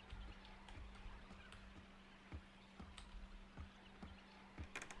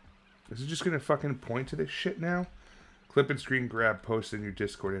 Is it just gonna fucking point to this shit now? Clip and screen grab, post in your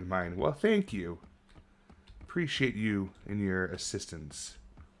Discord and mine. Well, thank you. Appreciate you and your assistance.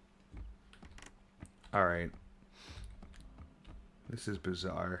 Alright. This is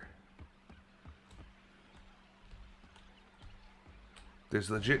bizarre. There's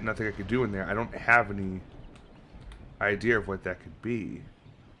legit nothing I could do in there. I don't have any idea of what that could be.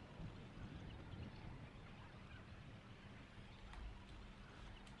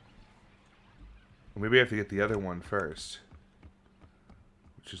 Or maybe I have to get the other one first.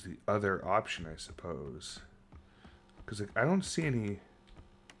 Which is the other option, I suppose. Because like, I don't see any...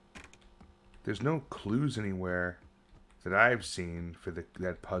 There's no clues anywhere that I've seen for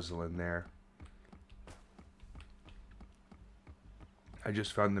that puzzle in there. I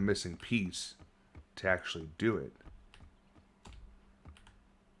just found the missing piece to actually do it.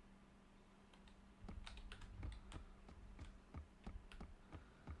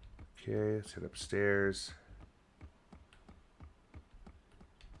 Okay, let's head upstairs.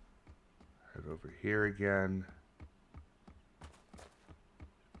 Head over here again.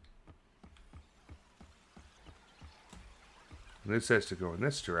 And this says to go in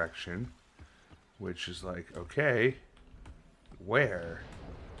this direction, which is like, okay, where?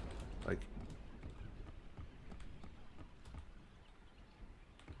 Like,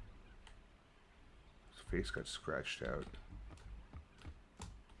 his face got scratched out.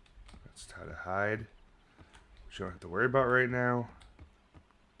 That's how to hide, which you don't have to worry about right now.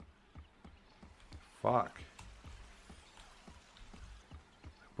 Fuck.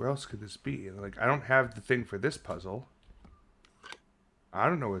 Where else could this be? Like, I don't have the thing for this puzzle. I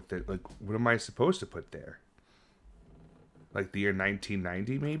don't know what that, like, what am I supposed to put there? Like the year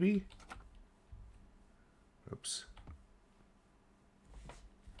 1990, maybe? Oops.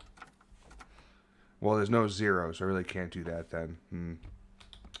 Well, there's no zero, so I really can't do that then.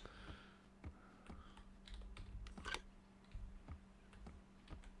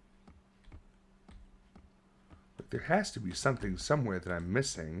 But there has to be something somewhere that I'm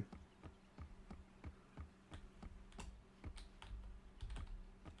missing.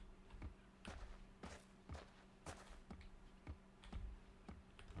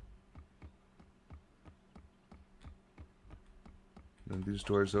 And these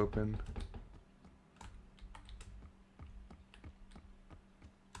doors open.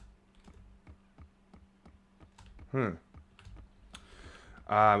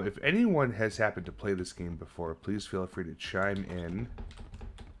 If anyone has happened to play this game before, please feel free to chime in.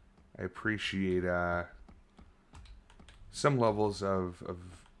 I appreciate some levels of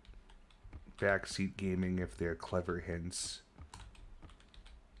backseat gaming if they're clever hints.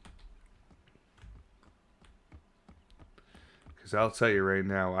 Because I'll tell you right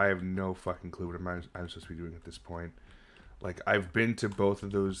now, I have no fucking clue what I'm supposed to be doing at this point. Like, I've been to both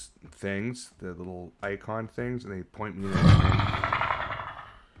of those things, the little icon things, and they point me in a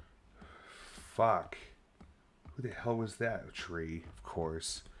Fuck. Who the hell was that? A tree, of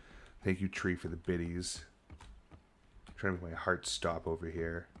course. Thank you, tree, for the biddies. I'm trying to make my heart stop over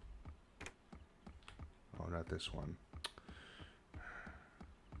here. Oh, not this one.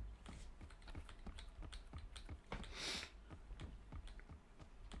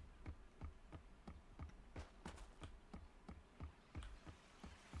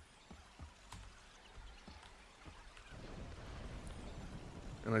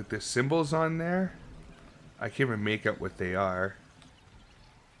 And like the symbols on there, I can't even make out what they are.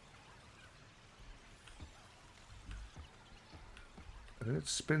 And then it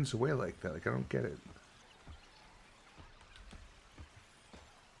spins away like that. Like, I don't get it.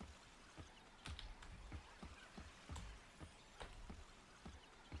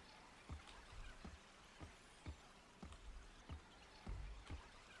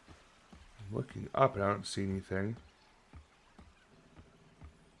 I'm looking up and I don't see anything.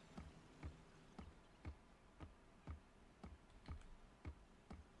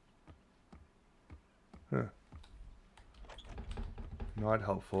 Huh. Not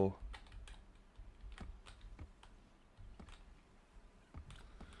helpful.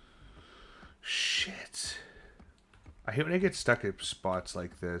 Shit. I hate when I get stuck at spots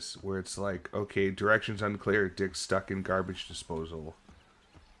like this, where it's like, okay, directions unclear, Dick's stuck in garbage disposal.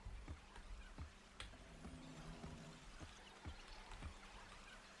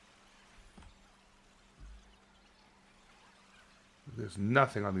 There's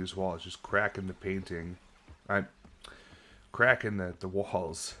nothing on these walls, just crack in the painting. Crack in the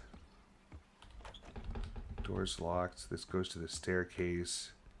walls. Door's locked. This goes to the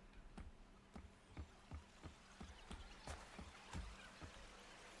staircase.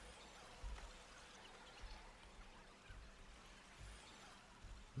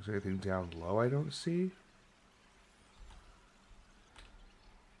 Is there anything down low I don't see?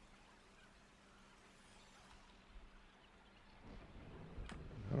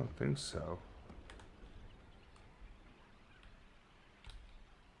 I don't think so.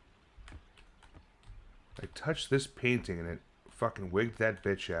 I touched this painting and it fucking wigged that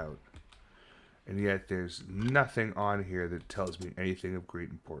bitch out. And yet there's nothing on here that tells me anything of great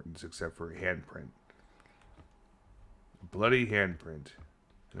importance except for a handprint. A bloody handprint.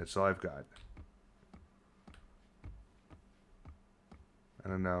 And that's all I've got. I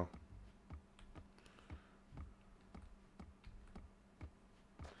don't know.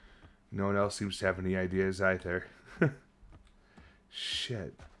 No one else seems to have any ideas either.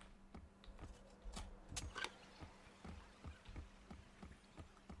 Shit.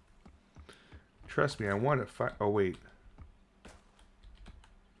 Trust me, I want to find... Oh, wait.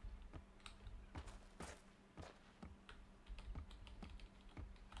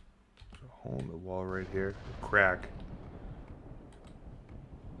 There's a hole in the wall right here. A crack.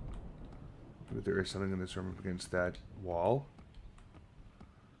 Maybe there is something in this room against that wall.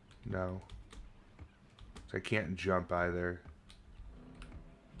 No. So I can't jump either.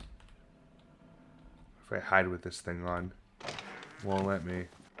 If I hide with this thing on, won't let me.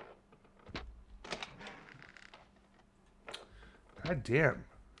 God damn.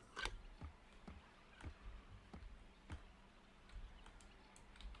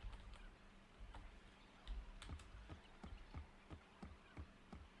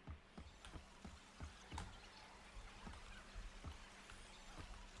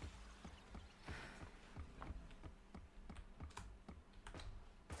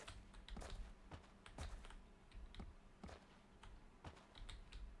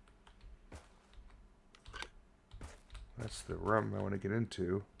 That's the room I want to get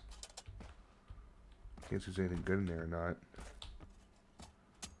into. Can't see if there's anything good in there or not.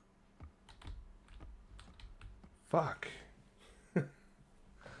 Fuck.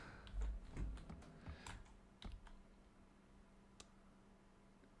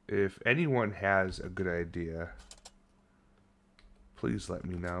 If anyone has a good idea, please let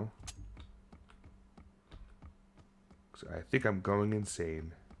me know. 'Cause I think I'm going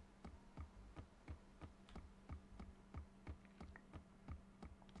insane.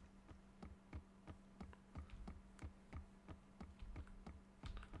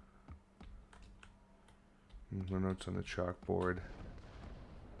 No notes on the chalkboard.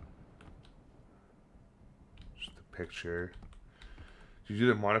 Just the picture. Did you do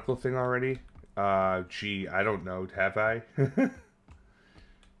the monocle thing already? Gee, I don't know. Have I? The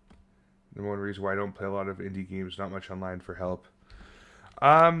one reason why I don't play a lot of indie games, not much online for help.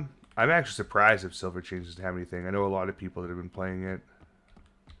 I'm actually surprised if Silver Chains doesn't have anything. I know a lot of people that have been playing it.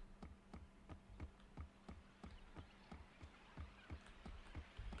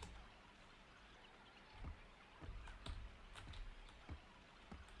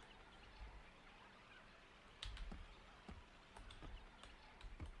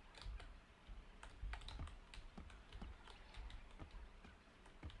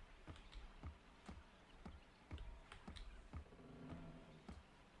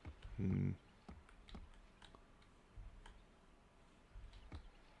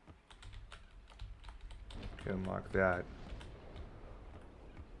 Can unlock that.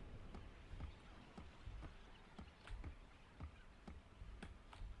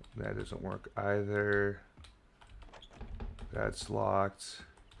 That doesn't work either. That's locked.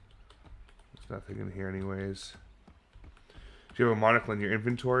 There's nothing in here anyways. Do you have a monocle in your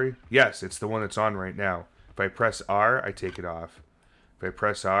inventory? Yes, it's the one that's on right now. If I press R, I take it off. If I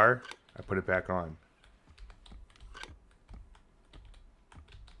press R, I put it back on.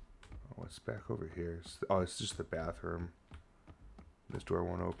 Oh, what's back over here? Oh, it's just the bathroom. This door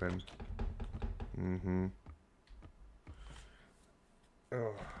won't open.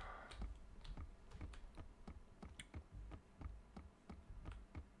 Oh.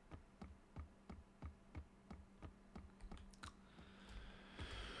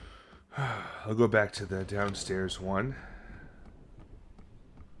 I'll go back to the downstairs one.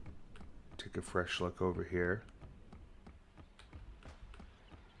 Take a fresh look over here.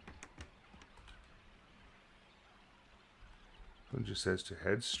 It just says to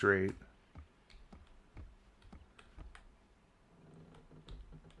head straight.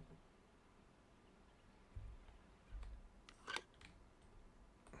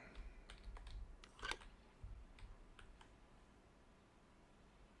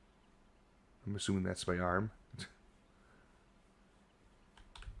 I'm assuming that's my arm.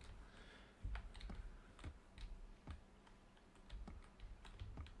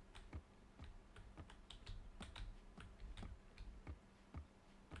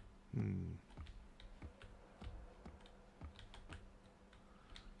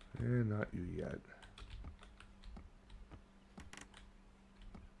 Not you yet.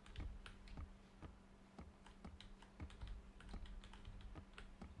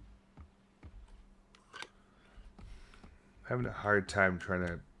 Having a hard time trying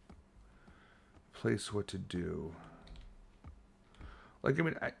to place what to do. Like, I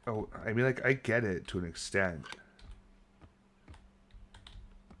mean, like, I get it to an extent.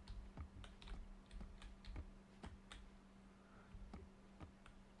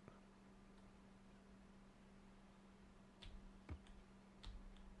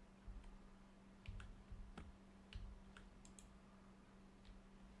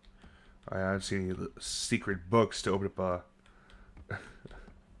 I haven't seen any secret books to open up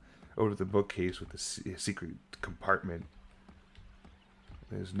open up the bookcase with the secret compartment.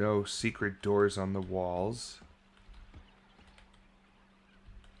 There's no secret doors on the walls.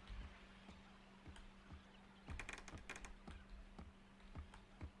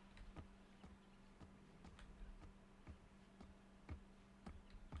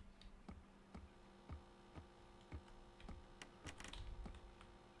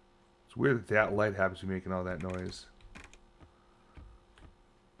 It's weird that that light happens to be making all that noise.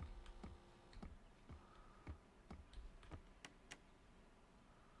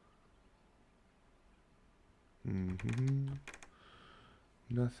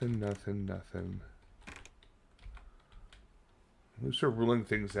 Nothing. Let's start ruling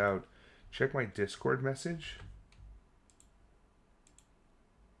things out. Check my Discord message.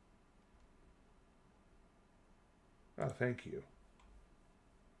 Oh, thank you.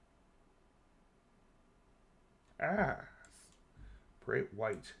 Ah, bright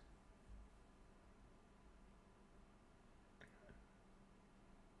white.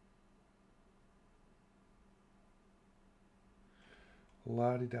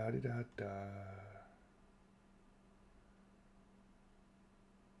 La-di-da-di-da-da.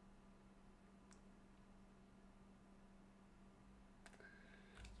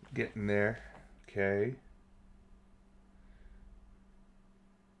 Getting there. Okay.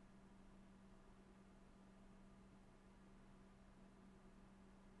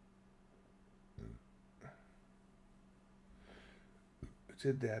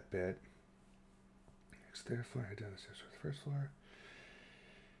 Did that bit. Next, third floor, down the stairs to the first floor.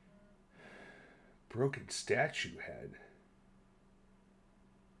 Broken statue head.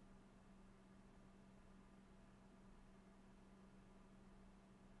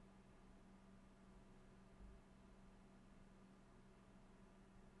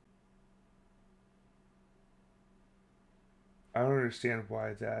 I don't understand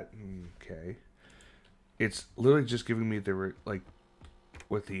why that. Okay. It's literally just giving me the, like,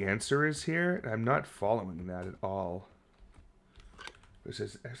 what the answer is here. I'm not following that at all. It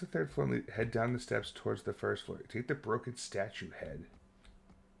says, exit the third floor and head down the steps towards the first floor. Take the broken statue head.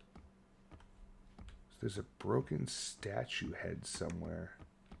 So there's a broken statue head somewhere.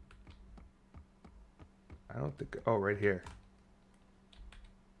 I don't think... Oh, right here.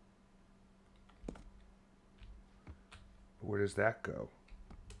 Where does that go?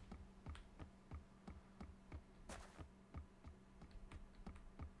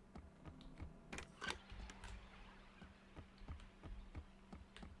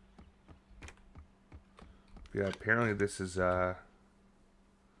 Yeah, apparently this is, let's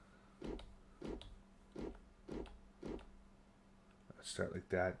start like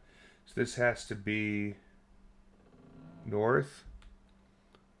that. So this has to be north,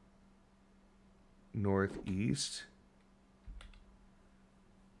 northeast.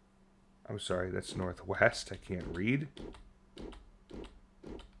 I'm sorry, that's northwest. I can't read.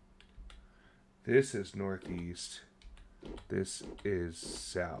 This is northeast. This is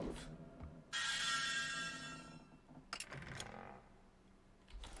south.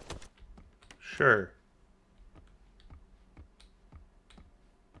 Sure.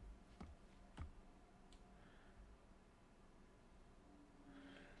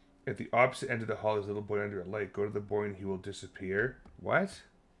 At the opposite end of the hall is a little boy under a light. Go to the boy and he will disappear. What?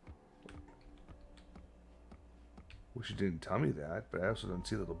 Wish you didn't tell me that, but I also don't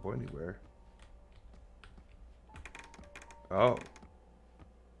see the little boy anywhere. Oh.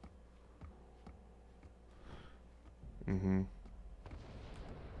 Mm-hmm.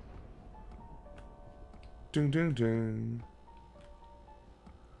 Ding, ding, ding.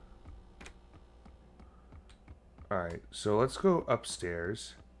 Alright, so let's go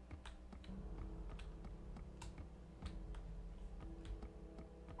upstairs.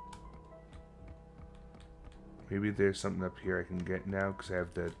 Maybe there's something up here I can get now, because I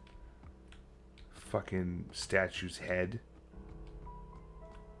have the fucking statue's head.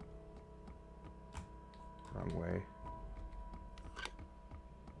 Wrong way.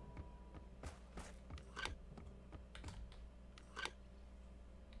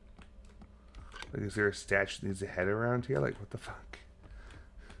 Like, is there a statue that needs a head around here? Like, what the fuck?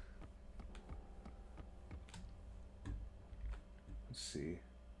 Let's see.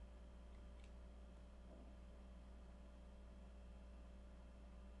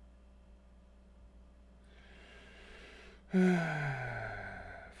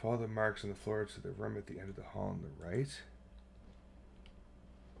 Follow the marks on the floor to the room at the end of the hall on the right.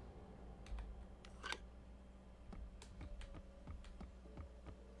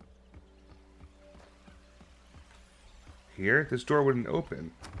 Here? This door wouldn't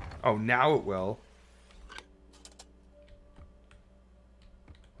open. Oh, now it will.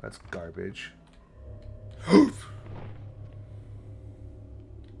 That's garbage.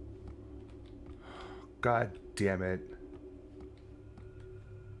 God damn it.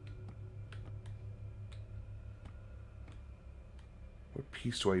 What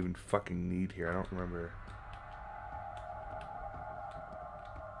piece do I even fucking need here? I don't remember.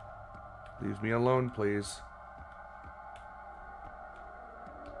 Leave me alone, please.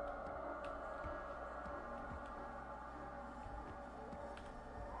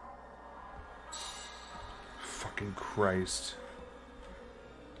 Fucking Christ.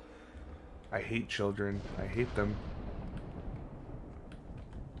 I hate children. I hate them.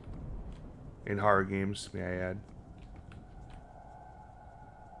 In horror games, may I add.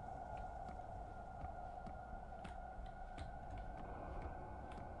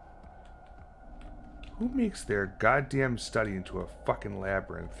 Who makes their goddamn study into a fucking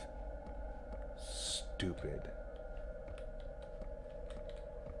labyrinth? Stupid.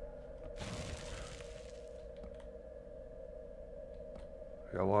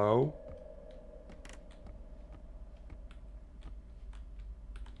 Hello?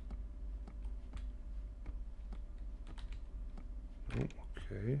 Oh,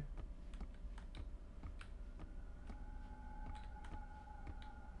 okay.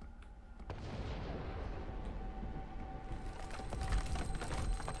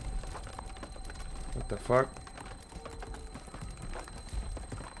 What the fuck?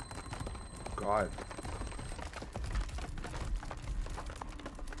 God.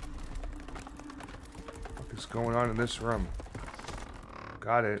 What is going on in this room?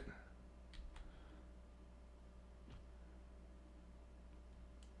 Got it.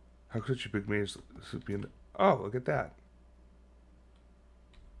 How could such a big maze be in the... Oh, look at that.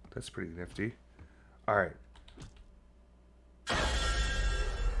 That's pretty nifty. Alright.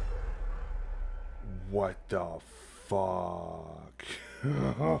 What the fuck?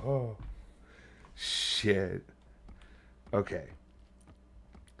 Shit. Okay.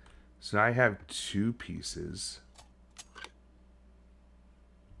 So now I have 2 pieces.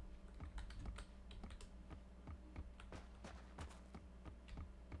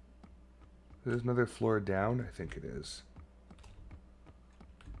 There's another floor down? I think it is.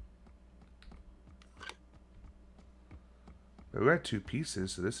 But we got 2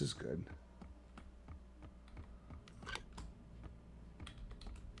 pieces, so this is good.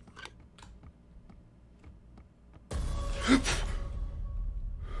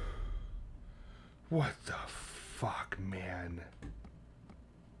 What the fuck, man?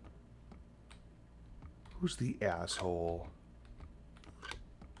 Who's the asshole?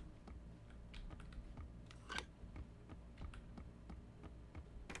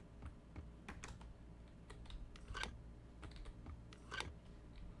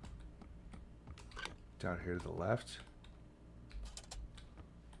 Down here to the left.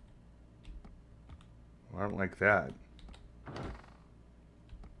 Well, I don't like that.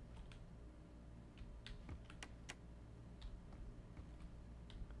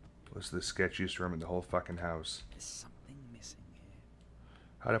 This is the sketchiest room in the whole fucking house. There's something missing here.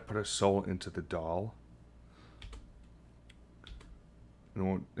 How to put a soul into the doll? It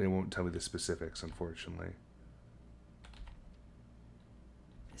won't tell me the specifics, unfortunately.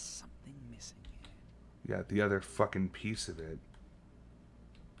 There's something missing here. Yeah, the other fucking piece of it.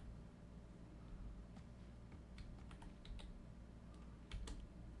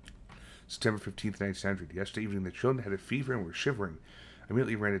 September 15th, 1900. Yesterday evening, the children had a fever and were shivering. I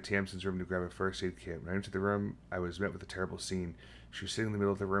immediately ran to Tamsin's room to grab a first aid kit. When I entered the room, I was met with a terrible scene. She was sitting in the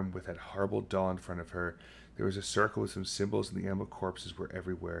middle of the room with that horrible doll in front of her. There was a circle with some symbols, and the animal corpses were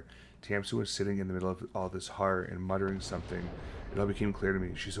everywhere. Tamsin was sitting in the middle of all this horror and muttering something. It all became clear to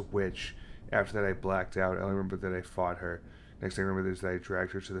me. She's a witch. After that, I blacked out. I only remember that I fought her. Next thing I remember is that I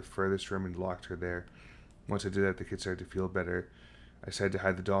dragged her to the furthest room and locked her there. Once I did that, the kid started to feel better. I decided to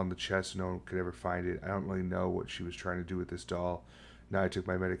hide the doll in the chest so no one could ever find it. I don't really know what she was trying to do with this doll. Now I took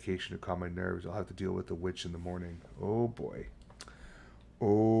my medication to calm my nerves. I'll have to deal with the witch in the morning. Oh boy.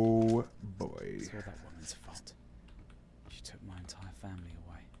 Oh boy. It's all that woman's fault. She took my entire family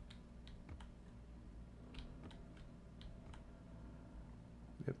away.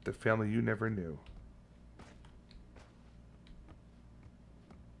 Yep, the family you never knew.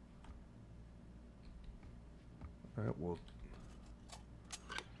 Alright, well...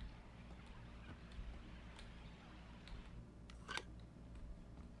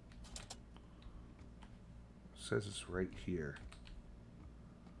 says it's right here.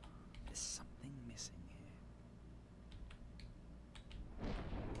 There's something missing here.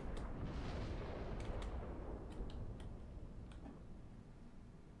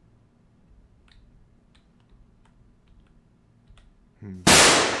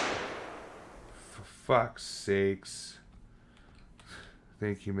 For fuck's sakes.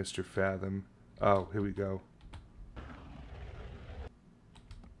 Thank you, Mr. Fathom. Oh, here we go.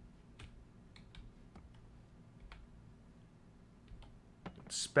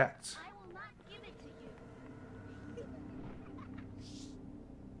 Inspect.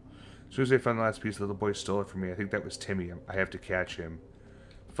 As soon as I found the last piece, the little boy stole it from me. I think that was Timmy. I have to catch him.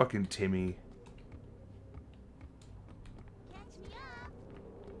 Fucking Timmy.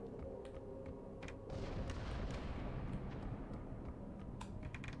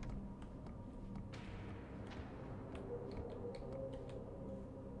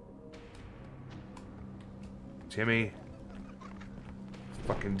 Timmy.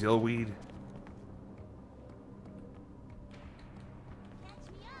 Fucking dillweed.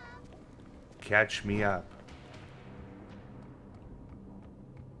 Catch me up.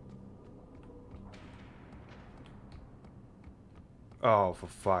 Oh, for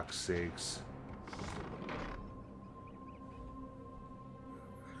fuck's sakes.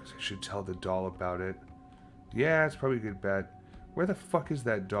 I should tell the doll about it. Yeah, it's probably a good bet. Where the fuck is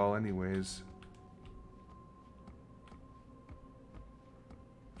that doll anyways?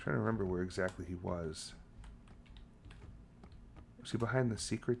 I'm trying to remember where exactly he was. Was he behind the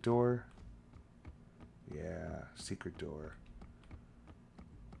secret door? Yeah, secret door.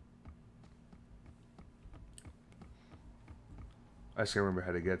 I just can't remember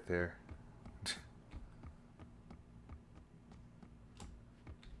how to get there.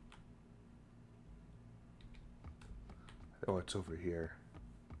 Oh, it's over here.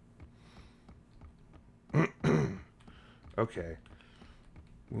 Okay.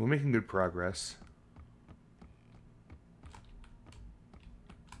 We're making good progress.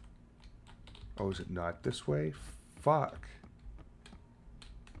 Oh, is it not this way? Fuck.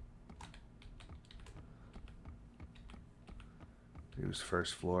 It was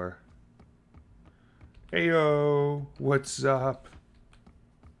first floor. Heyo, what's up?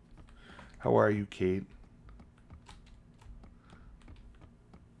 How are you, Kate?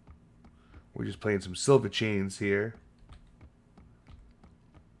 We're just playing some Silver Chains here.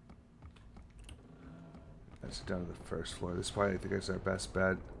 That's down to the first floor. This probably, I think, is our best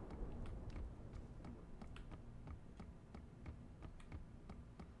bet.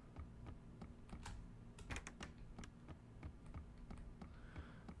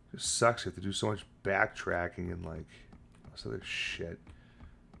 It just sucks. You have to do so much backtracking and like this other shit.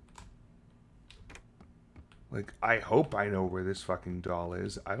 Like, I hope I know where this fucking doll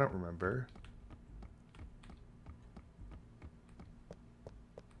is. I don't remember.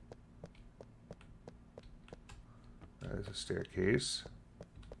 There's a staircase.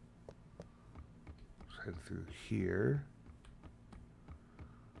 Let's head through here.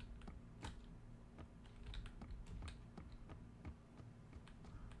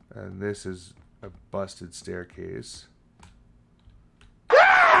 And this is a busted staircase.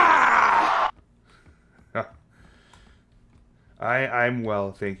 I'm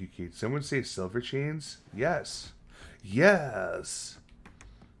well, thank you, Keith. Someone say Silver Chains? Yes. Yes.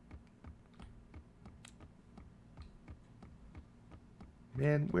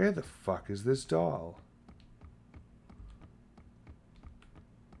 Man, where the fuck is this doll?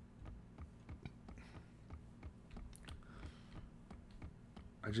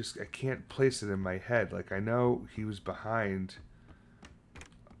 I can't place it in my head. Like, I know he was behind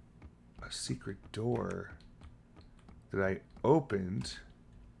a secret door that I opened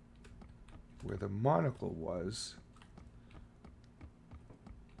where the monocle was.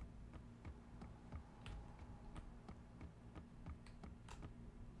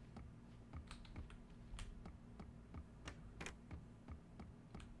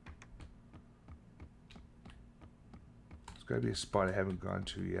 There's got to be a spot I haven't gone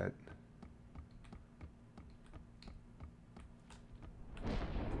to yet.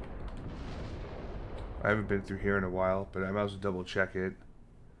 I haven't been through here in a while, but I might as well double check it.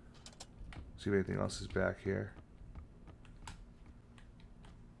 See if anything else is back here.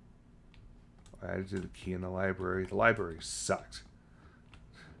 I added to the key in the library. The library sucked.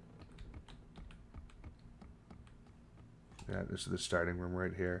 Yeah, this is the starting room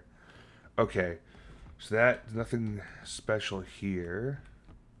right here. Okay, so that, nothing special here.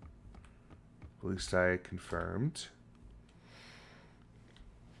 At least I confirmed.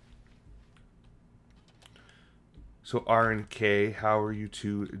 So R and K, how are you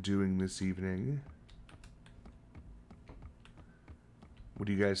two doing this evening? What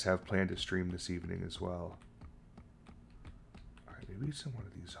do you guys have planned to stream this evening as well? Alright, maybe it's in one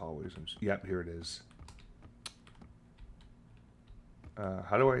of these hallways. Yep, here it is.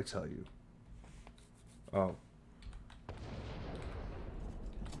 How do I tell you? Oh.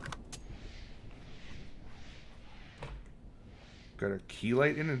 Got a key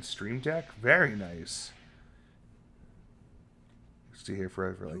light in and stream deck? Very nice. Stay here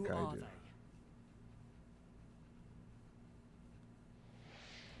forever like I do.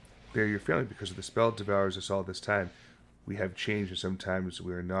 Bear your feeling because of the spell devours us all this time. We have changed and sometimes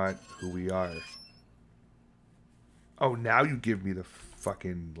we are not who we are. Oh, now you give me the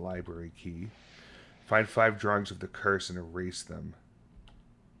fucking library key. Find 5 drawings of the curse and erase them.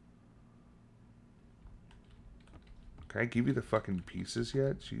 Can I give you the fucking pieces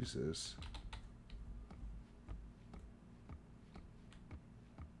yet? Jesus.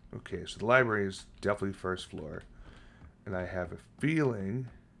 Okay, so the library is definitely first floor. And I have a feeling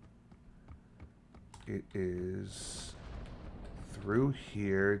it is through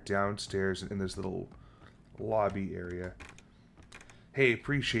here, downstairs, in this little lobby area. Hey,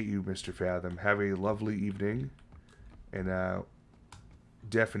 appreciate you, Mr. Fathom. Have a lovely evening. And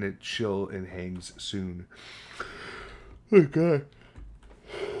definite chill and hangs soon. Oh, God.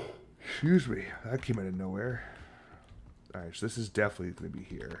 Excuse me. That came out of nowhere. Alright, so this is definitely going to be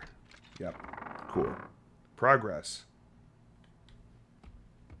here. Yep. Cool. Progress.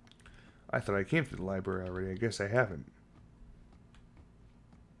 I thought I came through the library already. I guess I haven't.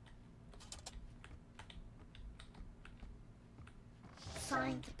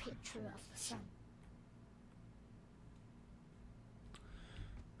 Find the picture of the sun.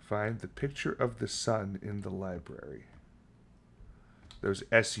 Find the picture of the sun in the library. There's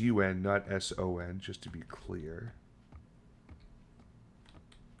S-U-N, not S-O-N, just to be clear.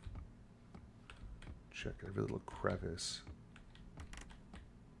 Check every little crevice.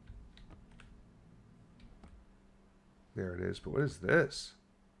 There it is. But what is this?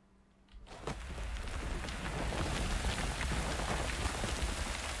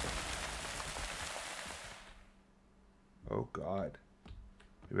 Oh, God.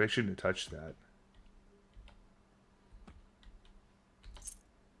 Maybe I shouldn't have touched that.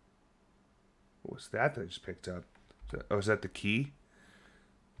 What was that I just picked up? Oh, is that the key?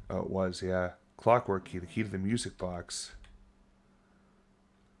 Oh, it was, yeah. Clockwork key, the key to the music box.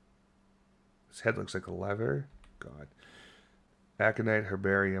 His head looks like a lever. God. Aconite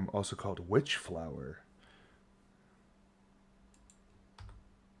herbarium, also called witch flower.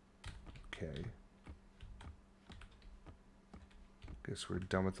 Okay. Guess we're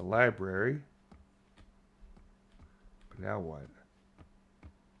done with the library. But now what?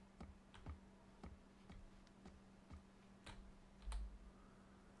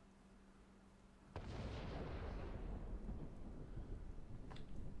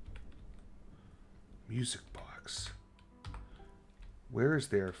 Music box. Where is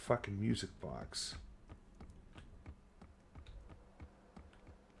their fucking music box?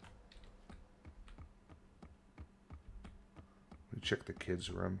 Let me check the kids'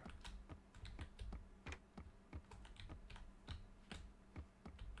 room.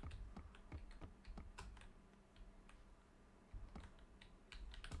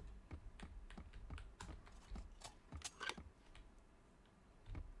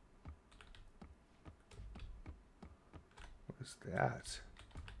 What is that?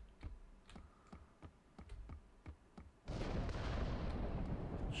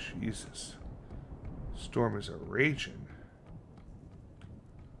 Jesus. Storm is a raging.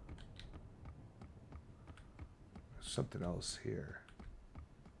 There's something else here.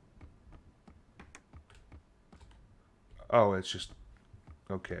 Oh, it's just...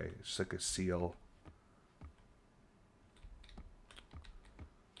 Okay, it's like a seal.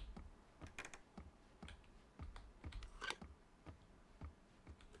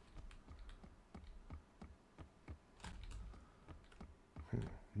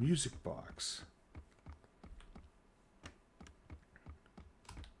 Music box.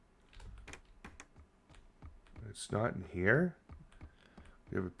 It's not in here.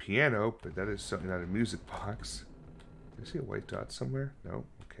 We have a piano, but that is something not a music box. Do you see a white dot somewhere? No?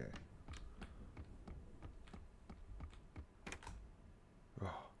 Okay.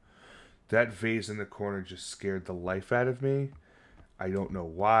 Oh, that vase in the corner just scared the life out of me. I don't know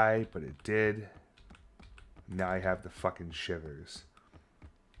why, but it did. Now I have the fucking shivers.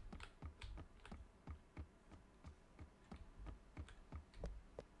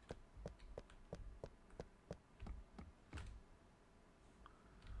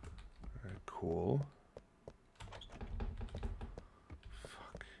 Alright, cool.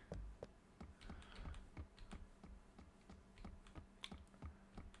 Fuck.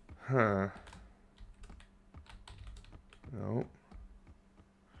 Huh. No.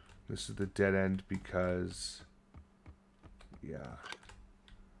 This is the dead end because... Yeah.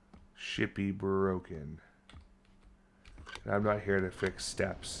 Shippy broken. And I'm not here to fix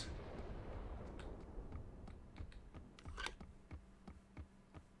steps.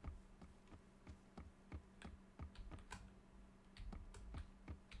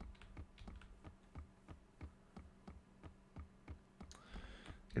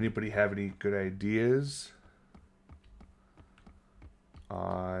 Anybody have any good ideas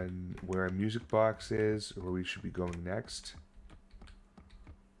on where a music box is or where we should be going next?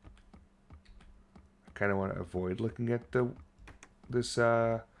 I kind of want to avoid looking at this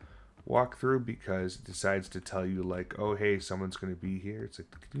walkthrough because it decides to tell you like, oh hey, someone's going to be here. It's like,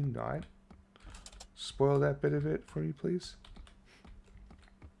 can you not spoil that bit of it for me, please?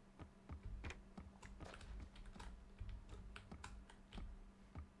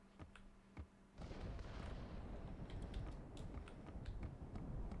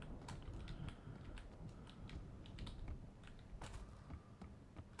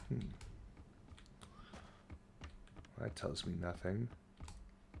 That tells me nothing.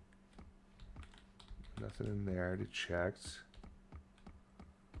 Nothing in there. I already checked.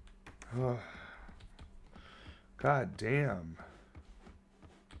 Oh. God damn.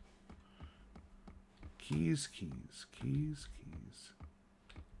 Keys, keys, keys, keys.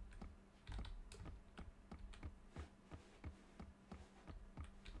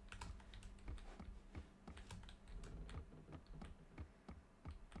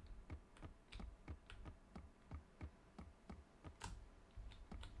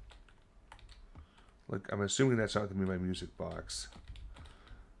 Look, I'm assuming that's not going to be my music box.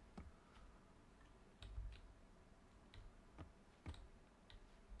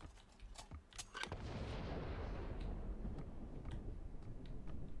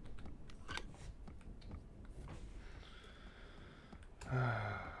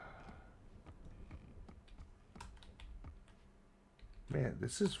 Man,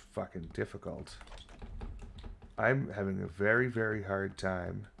 this is fucking difficult. I'm having a very, very hard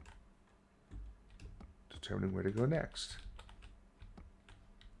time determining where to go next.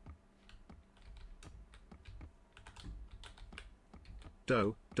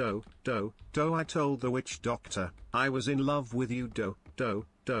 Do, I told the witch doctor, I was in love with you. Do,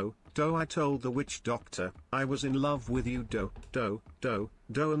 I told the witch doctor, I was in love with you.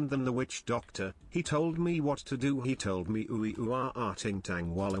 And then the witch doctor, he told me what to do. He told me ooey ooh ah ting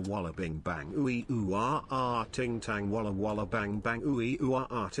tang walla walla bing bang. Ooey ooh ah ting tang walla walla bang bang. Ooey ooh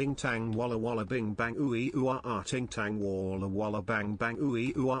ah ting tang walla walla bing bang. Ooey ooh ah ting tang walla walla bang bang.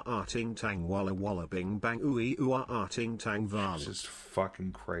 Ooey ooh ah ting tang walla walla bing bang. Ooey ooh ah ting tang val. Jesus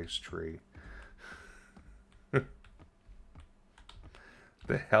fucking Christ tree.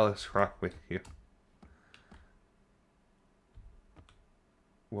 The hell is wrong with you?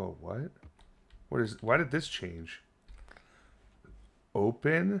 Whoa, what? What is... Why did this change?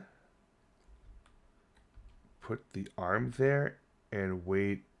 Open. Put the arm there and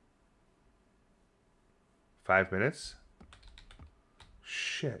wait 5 minutes?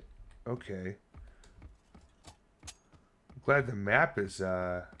 Shit. Okay. I'm glad the map is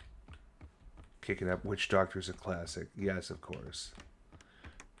kicking up. Witch Doctor's a classic. Yes, of course.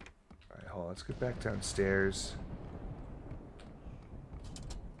 Alright, hold on. Let's get back downstairs.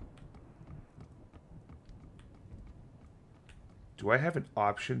 Do I have an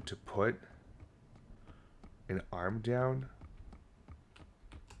option to put an arm down?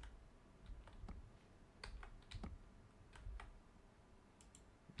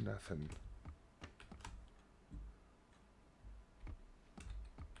 Nothing.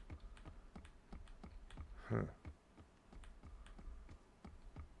 Huh.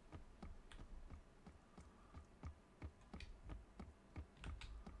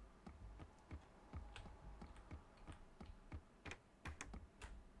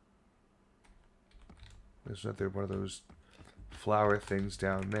 There's another one of those flower things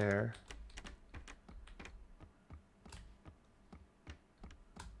down there.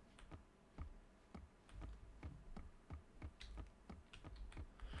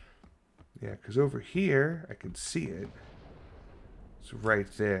 Yeah, because over here, I can see it. It's right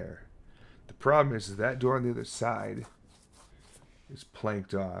there. The problem is that door on the other side is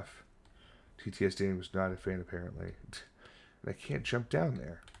planked off. TTS Danny was not a fan, apparently. And I can't jump down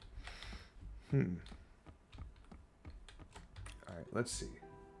there. Alright, let's see.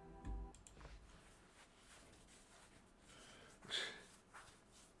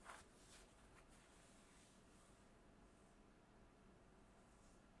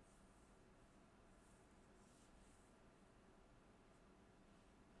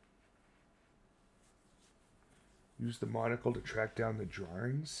 Use the monocle to track down the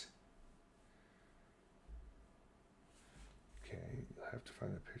drawings. Okay, you'll have to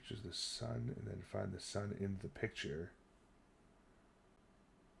find the pictures of the sun and then find the sun in the picture.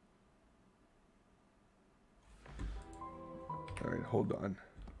 Alright, hold on.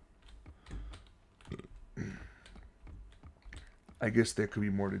 I guess there could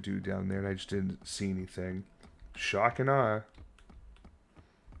be more to do down there and I just didn't see anything. Shock and awe.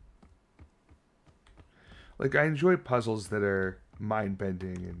 Like, I enjoy puzzles that are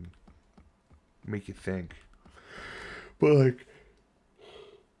mind-bending and make you think. But, like,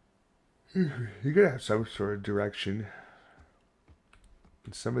 you gotta have some sort of direction.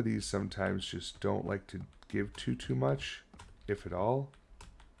 And some of these sometimes just don't like to give too much, if at all.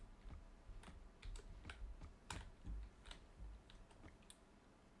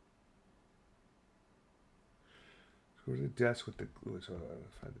 Go to the desk with the glue. So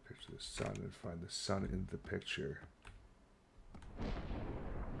find the picture of the sun and find the sun in the picture.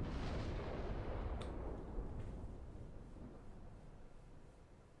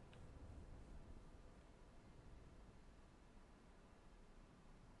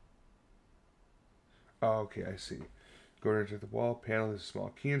 Oh, okay, I see. Go into the wall panel. There's a small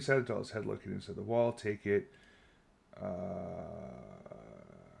key inside. The doll's head located inside the wall. Take it.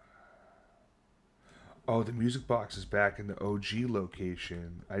 Oh, the music box is back in the OG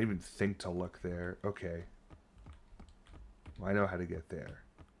location. I didn't even think to look there. Okay. Well, I know how to get there.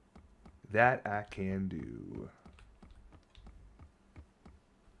 That I can do.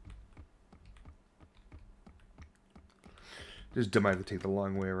 Just dumb I have to take the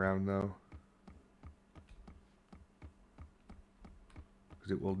long way around, though.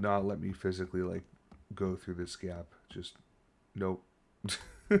 Because it will not let me physically, like, go through this gap. Just, nope.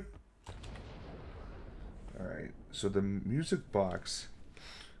 Alright, so the music box...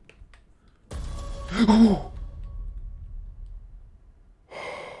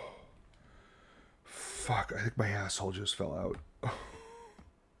 Fuck, I think my asshole just fell out.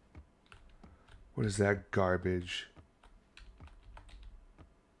 What is that garbage?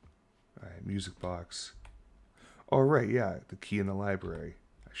 Alright, music box. Oh, right, yeah, the key in the library.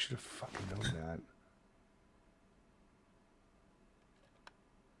 I should have fucking known that.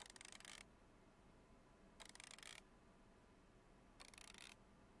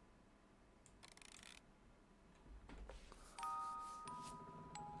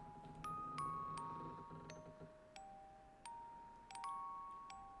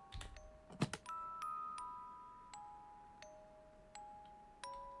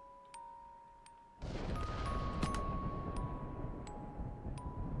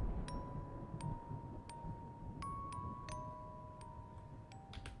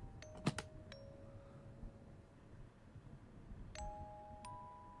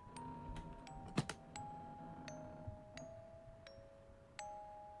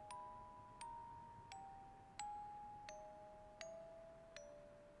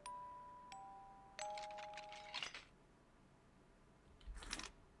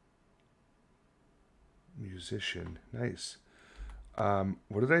 Musician. Nice.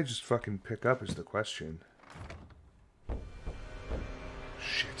 What did I just fucking pick up is the question.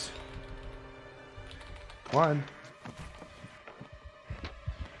 Shit. Come on.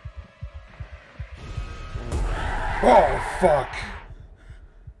 Oh, fuck. I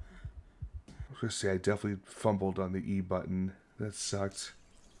was gonna say, I definitely fumbled on the E button. That sucked.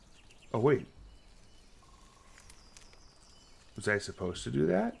 Oh, wait. Was I supposed to do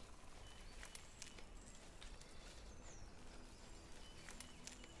that?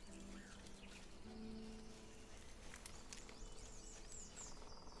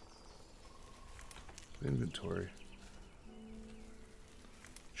 Inventory.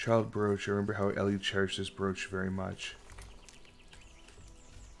 Child brooch. I remember how Ellie cherished this brooch very much.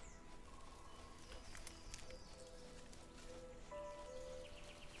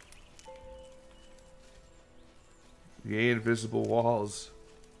 Yay, invisible walls.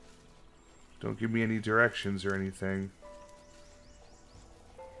 Don't give me any directions or anything.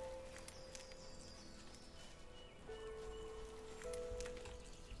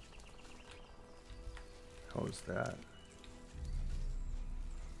 How is that?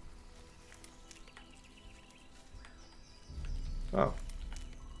 Oh.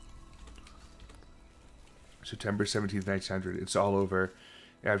 September 17th, 1900. It's all over.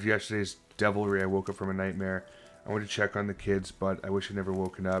 After yesterday's devilry, I woke up from a nightmare. I went to check on the kids, but I wish I'd never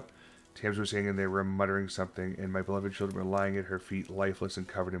woken up. Tams was sitting in their room muttering something, and my beloved children were lying at her feet, lifeless and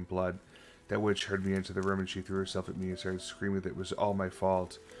covered in blood. That witch heard me into the room, and she threw herself at me and started screaming that it was all my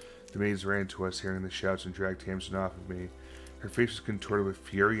fault. The maids ran to us, hearing the shouts, and dragged Tamsin off of me. Her face was contorted with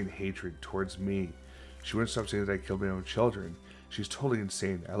fury and hatred towards me. She wouldn't stop saying that I killed my own children. She's totally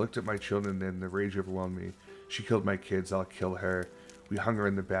insane. I looked at my children, and the rage overwhelmed me. She killed my kids. I'll kill her. We hung her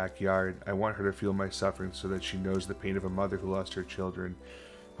in the backyard. I want her to feel my suffering so that she knows the pain of a mother who lost her children.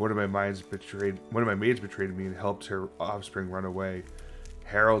 One of my maids betrayed me and helped her offspring run away.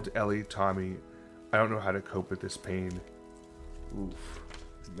 Harold, Ellie, Tommy. I don't know how to cope with this pain. Oof.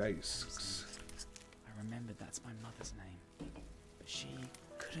 Nice. I remembered that's my mother's name, but she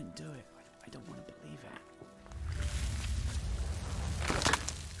couldn't do it. I don't want to believe it.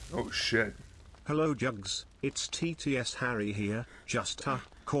 Oh shit. Hello Jugs, it's TTS Harry here, just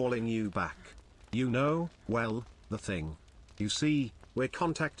calling you back. You know, well, the thing. You see, we're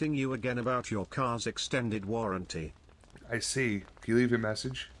contacting you again about your car's extended warranty. I see. Can you leave a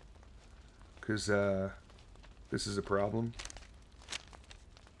message? Because, this is a problem.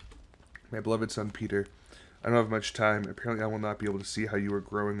 My beloved son Peter, I don't have much time. Apparently I will not be able to see how you are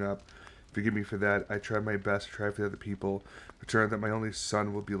growing up. Forgive me for that. I tried my best to try for the other people, but turned out that my only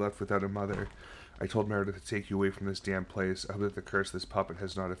son will be left without a mother. I told Meredith to take you away from this damn place. I hope that the curse of this puppet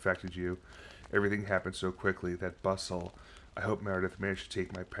has not affected you. Everything happened so quickly, that bustle. I hope Meredith managed to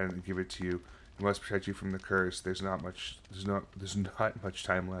take my pen and give it to you. It must protect you from the curse. There's not much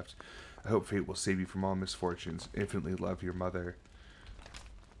time left. I hope fate will save you from all misfortunes. Infinitely love, your mother.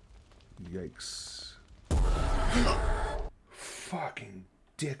 Yikes. Fucking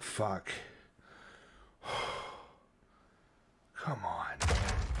dick fuck. Come on.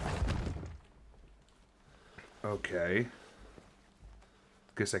 Okay.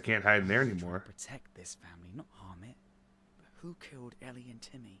 Guess I can't hide in there anymore. Protect this family, not harm it. But who killed Ellie and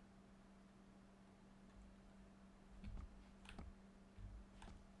Timmy?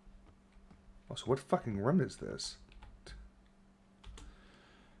 Also, what fucking room is this?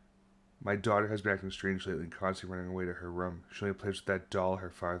 My daughter has been acting strange lately, constantly running away to her room. She only plays with that doll her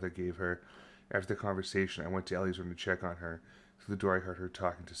father gave her. After the conversation, I went to Ellie's room to check on her. Through the door, I heard her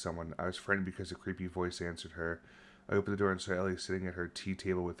talking to someone. I was frightened because a creepy voice answered her. I opened the door and saw Ellie sitting at her tea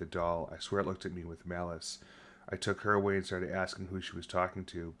table with the doll. I swear it looked at me with malice. I took her away and started asking who she was talking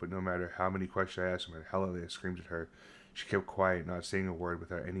to, but no matter how many questions I asked her, hello, I screamed at her. She kept quiet, not saying a word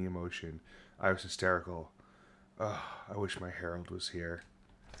without any emotion. I was hysterical. Ugh, I wish my Harold was here.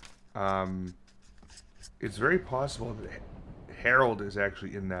 It's very possible that Harold is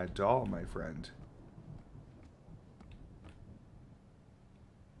actually in that doll, my friend.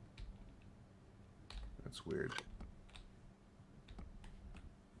 That's weird.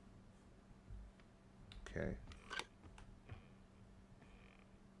 Okay.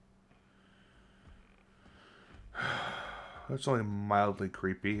 That's only mildly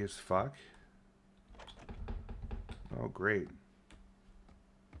creepy as fuck. Oh, great.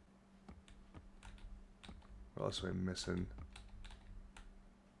 What else am I missing?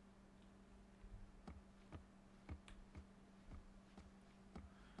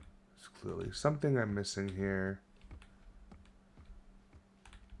 There's clearly something I'm missing here.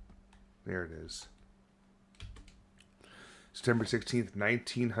 There it is. September 16th,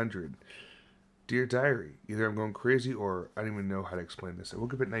 1900. Dear Diary, either I'm going crazy or I don't even know how to explain this. I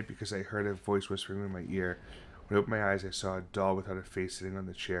woke up at night because I heard a voice whispering in my ear. When I opened my eyes, I saw a doll without a face sitting on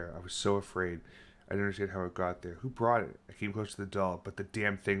the chair. I was so afraid. I didn't understand how it got there. Who brought it? I came close to the doll, but the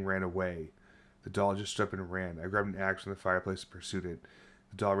damn thing ran away. The doll just stood up and ran. I grabbed an axe from the fireplace and pursued it.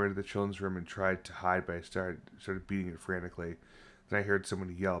 The doll ran to the children's room and tried to hide, but I started beating it frantically. Then I heard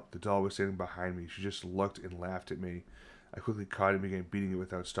someone yelp. The doll was standing behind me. She just looked and laughed at me. I quickly caught it and began beating it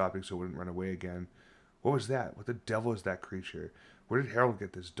without stopping so it wouldn't run away again. What was that? What the devil is that creature? Where did Harold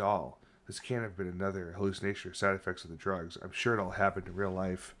get this doll? This can't have been another hallucination or side effects of the drugs. I'm sure it all happened in real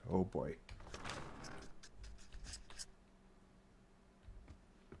life. Oh boy.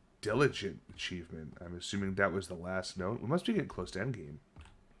 Diligent achievement. I'm assuming that was the last note. We must be getting close to endgame.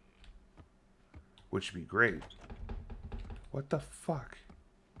 Which would be great. What the fuck?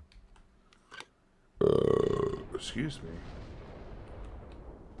 Excuse me.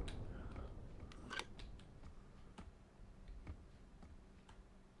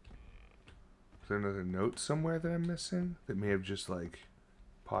 Is there another note somewhere that I'm missing? That may have just, like,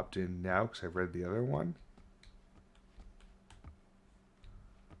 popped in now because I read the other one?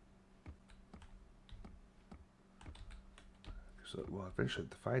 So, well, eventually I have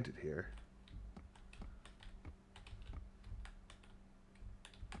to find it here.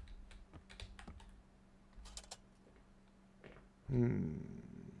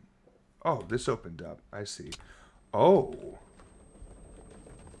 Oh, this opened up. I see. Oh.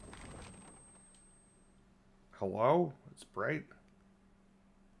 Hello? It's bright.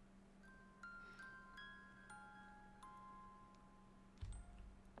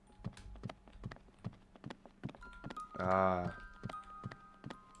 Ah.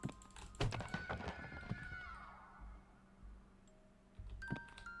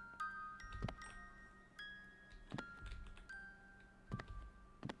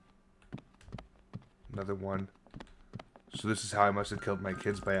 Another one. So this is how I must have killed my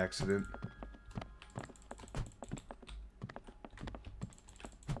kids by accident.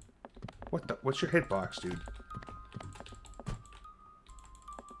 What the? What's your hitbox, dude?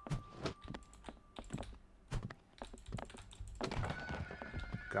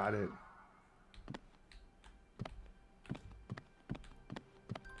 Got it.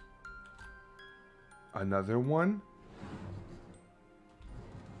 Another one?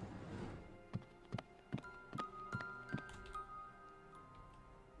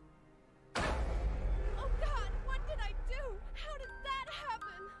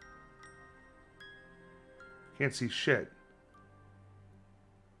 Can't see shit.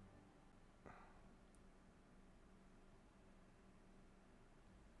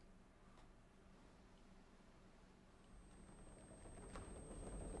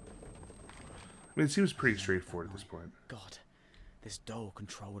 I mean, it seems pretty straightforward at this point. God, this doll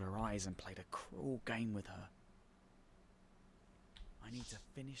controlled her eyes and played a cruel game with her. I need to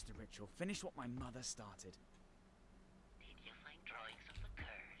finish the ritual, finish what my mother started. Did you find drawings of the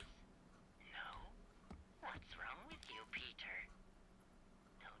curse? No? What's wrong with you, Peter?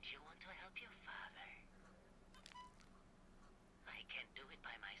 Don't you want to help your father? I can do it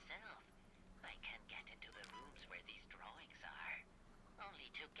by myself. I can get into the rooms where these drawings are.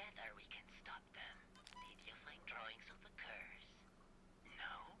 Only together we can stop them. Did you find drawings of the curse?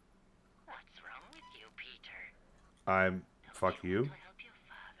 No? What's wrong with you, Peter? Fuck you. I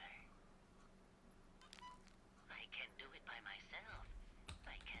can do it by myself.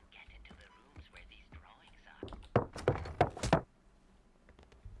 I can get into the rooms where these drawings are.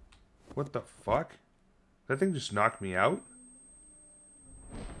 What the fuck? That thing just knocked me out?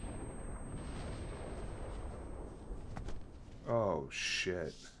 Oh,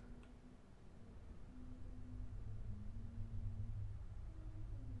 shit.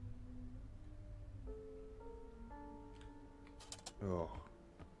 Oh.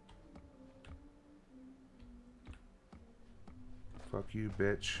 Fuck you,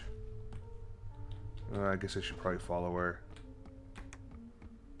 bitch. I guess I should probably follow her.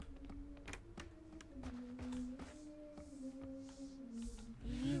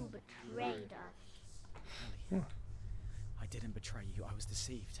 You betrayed us. Ellie, I didn't betray you. I was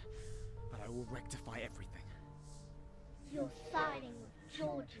deceived. But I will rectify everything. You're siding with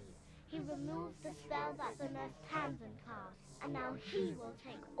Georgie. He removed the spell that the nurse Tamsin cast, and now he will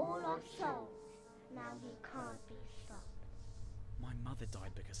take all our souls. Now he can't be stopped. My mother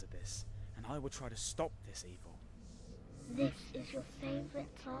died because of this, and I will try to stop this evil. This is your favorite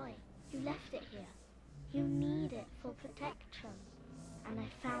toy. You left it here. You need it for protection. And I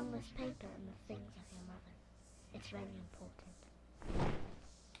found this paper in the things of your mother. It's very important.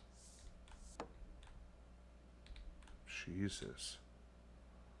 Jesus.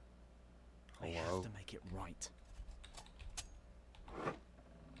 I Hello? have to make it right.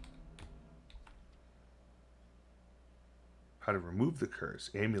 How to remove the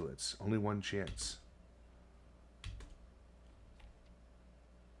curse. Amulets. Only one chance.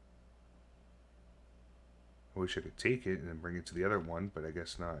 I wish I could take it and then bring it to the other one, but I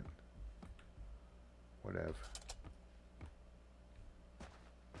guess not. Whatever.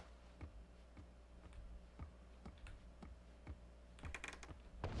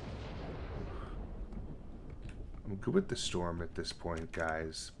 I'm good with the storm at this point,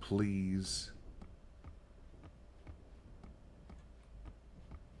 guys. Please.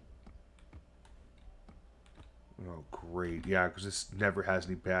 Oh, great. Yeah, because this never has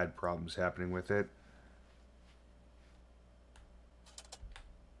any bad problems happening with it.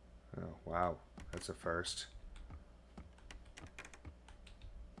 Oh, wow. That's a first.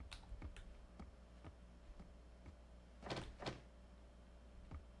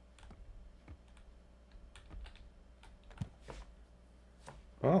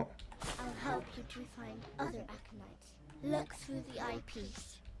 Oh. I'll help you to find other aconites. Look through the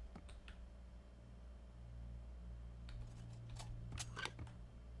eyepiece.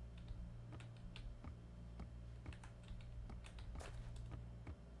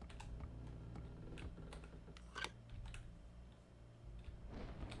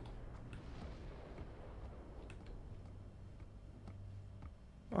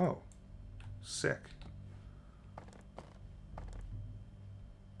 Oh. Sick.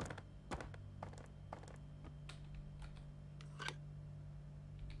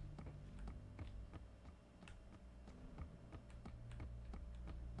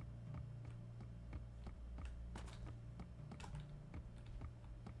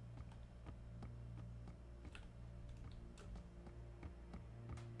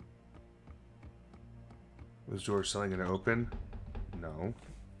 Was door selling gonna open? No.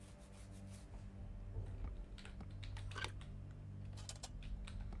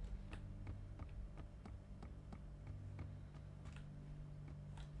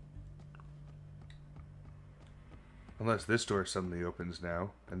 Unless this door suddenly opens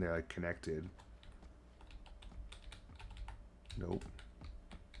now, and they're like connected. Nope.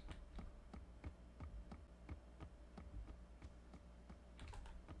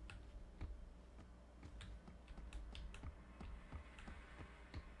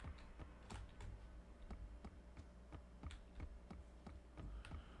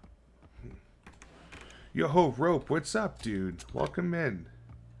 Yo ho, Rope, what's up, dude? Welcome in.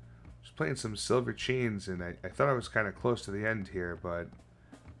 Just playing some Silver Chains, and I thought I was kind of close to the end here, but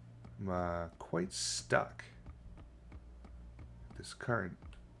I'm quite stuck at this current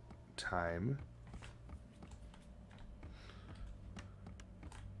time.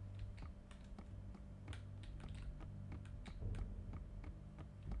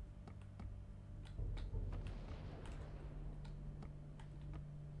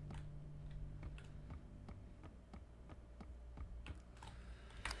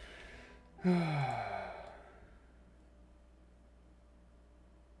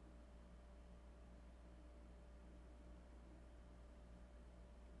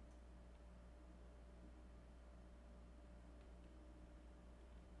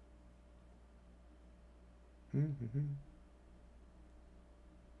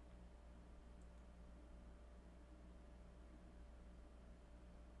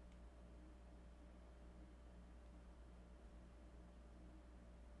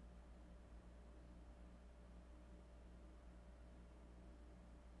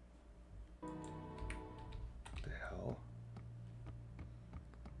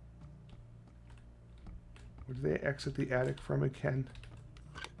 Where do they exit the attic from again?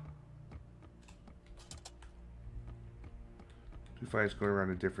 Two finds going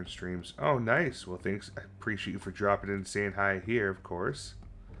around in different streams. Oh, nice. Well, thanks. I appreciate you for dropping in and saying hi here, of course.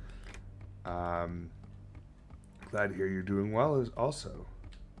 Glad to hear you're doing well as also.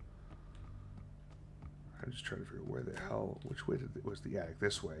 I'm just trying to figure where the hell, which way was the attic?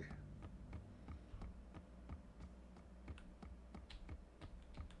 This way.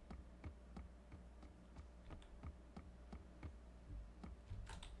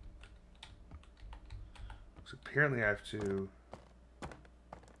 So apparently I have to...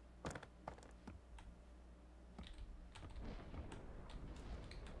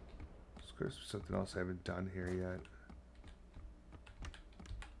 There's something else I haven't done here yet.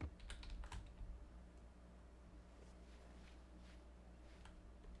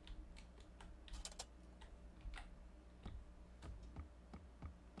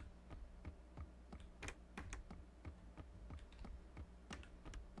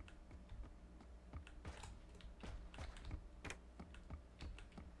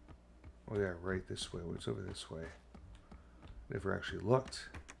 Oh yeah, right this way. What's over this way? Never actually looked.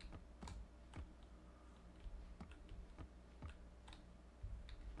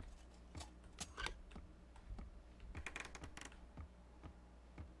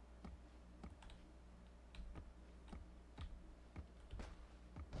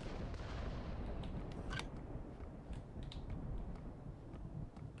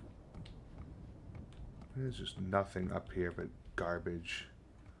 There's just nothing up here but garbage.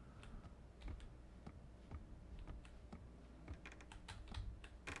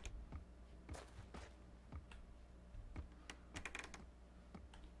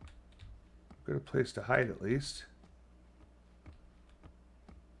 Got a place to hide at least.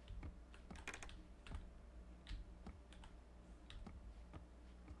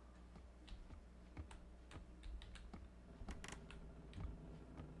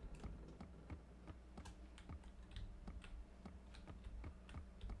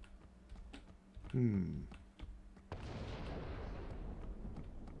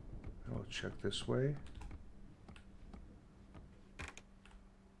 I'll check this way.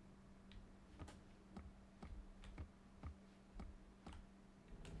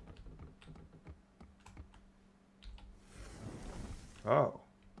 Oh.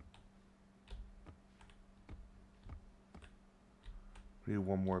 We need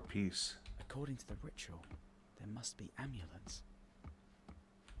one more piece. According to the ritual, there must be amulets.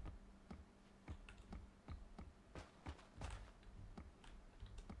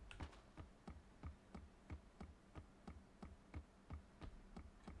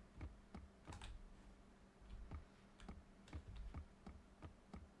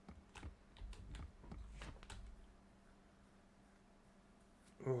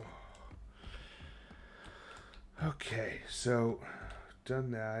 Okay, so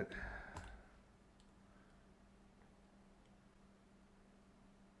done that.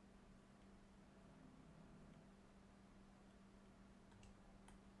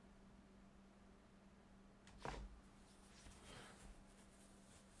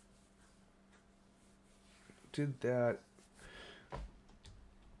 Did that.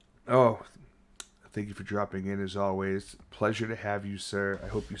 Oh, thank you for dropping in as always. Pleasure to have you, sir. I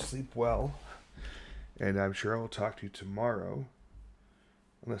hope you sleep well. And I'm sure I will talk to you tomorrow.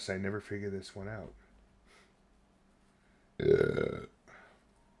 Unless I never figure this one out.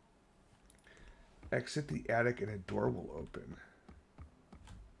 Exit the attic and a door will open.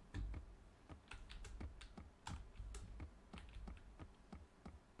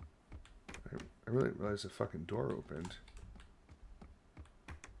 I really didn't realize the fucking door opened.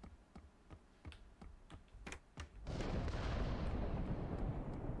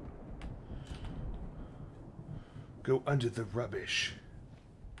 Go under the rubbish.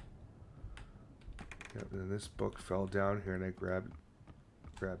 Yep, and then this book fell down here and I grabbed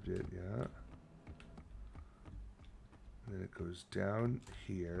it, yeah. And then it goes down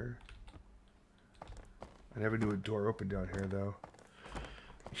here. I never knew a door opened down here though.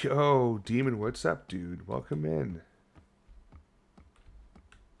 Yo, Demon, what's up, dude? Welcome in.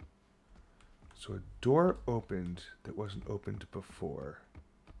 So a door opened that wasn't opened before.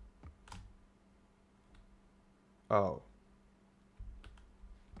 Oh.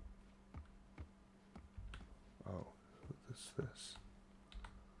 Oh, what's this?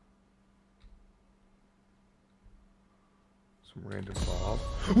 Some random ball.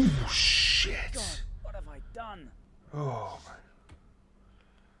 Oh, shit! God, what have I done? Oh, my.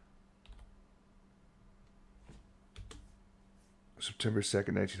 September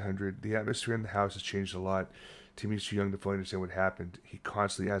 2nd, 1900. The atmosphere in the house has changed a lot. Timmy's too young to fully understand what happened. He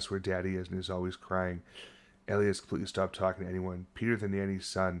constantly asks where Daddy is and is always crying. Ellie has completely stopped talking to anyone. Peter, the nanny's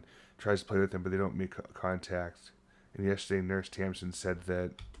son, tries to play with them, but they don't make contact. And yesterday, Nurse Tamsin said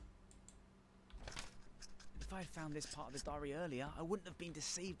that... If I had found this part of the diary earlier, I wouldn't have been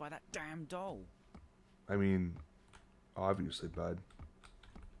deceived by that damn doll. I mean, obviously, bud.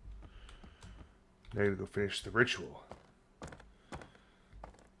 Now I gotta go finish the ritual.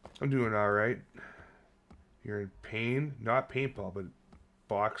 I'm doing alright. You're in pain? Not paintball, but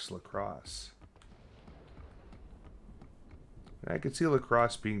box lacrosse. I could see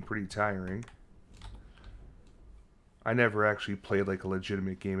lacrosse being pretty tiring. I never actually played like a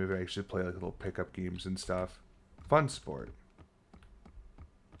legitimate game. I actually play like little pickup games and stuff. Fun sport.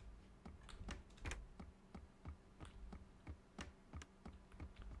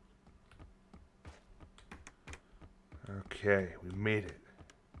 Okay, we made it.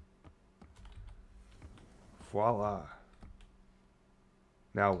 Voila.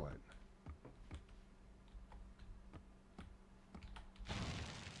 Now what?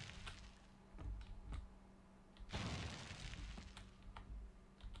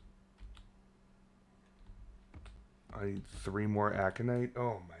 I need 3 more aconite.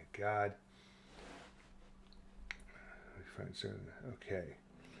 Oh my god. Let me find something. Okay.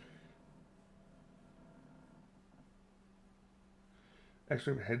 Next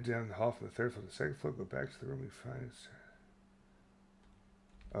room, head down the hall from the 3rd floor to the 2nd floor. Go back to the room we find.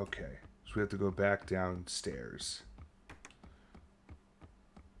 Okay. So we have to go back downstairs.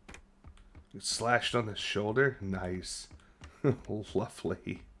 Get slashed on the shoulder? Nice.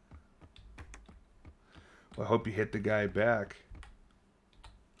 Lovely. Well, I hope you hit the guy back.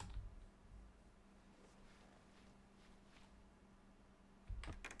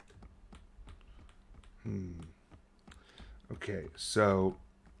 Okay, so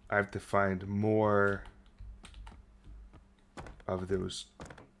I have to find more of those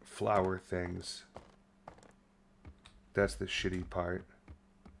flower things. That's the shitty part.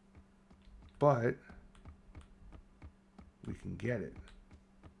 But we can get it.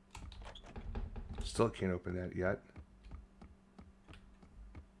 Still can't open that yet.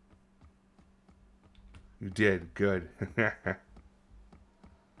 You did. Good.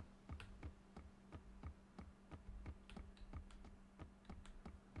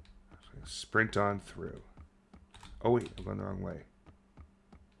 Sprint on through. Oh wait, I'm going the wrong way.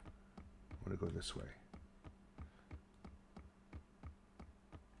 I want to go this way.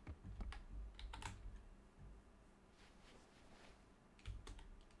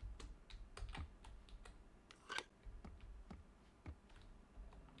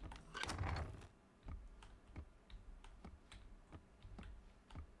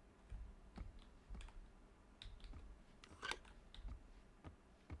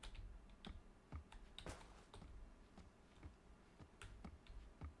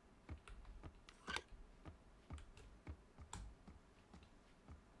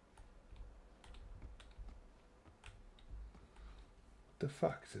 The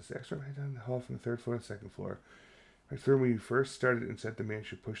fuck? It says extra right down the hall from the 3rd floor to the 2nd floor. I threw when we first started and said the man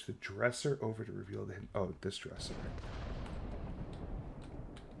should push the dresser over to reveal the... Oh, this dresser.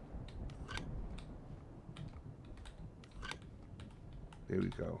 There we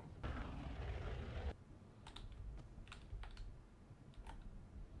go.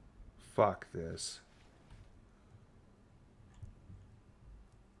 Fuck this.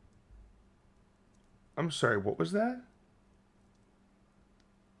 I'm sorry, what was that?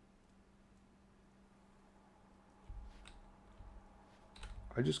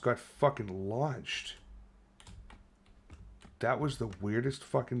 I just got fucking launched. That was the weirdest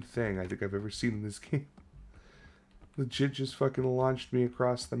fucking thing I think I've ever seen in this game. Legit just fucking launched me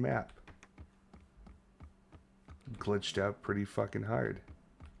across the map. Glitched out pretty fucking hard.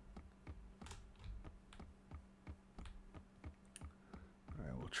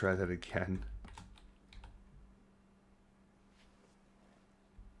 Alright, we'll try that again.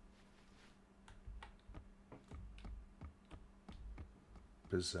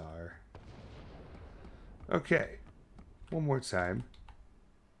 Bizarre. Okay. One more time.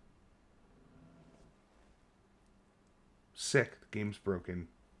 Sick. The game's broken.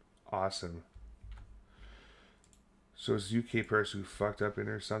 Awesome. So it's a UK person who fucked up in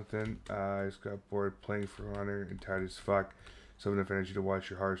or something. I just got bored playing For Honor and tired as fuck. So enough energy to watch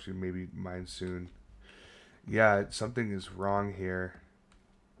your horror stream. Maybe mine soon. Yeah, something is wrong here.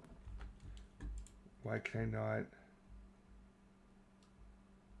 Why can I not...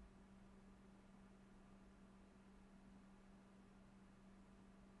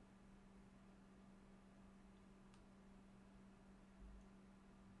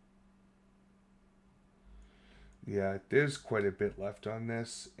 Yeah, there's quite a bit left on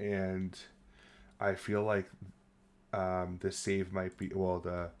this, and I feel like the save might be, well,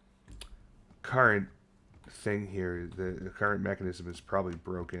 the current thing here, the current mechanism is probably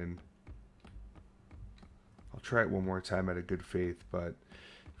broken. I'll try it one more time out of good faith, but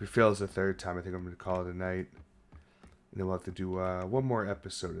if it fails the third time, I think I'm going to call it a night. And then we'll have to do one more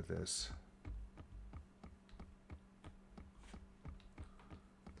episode of this.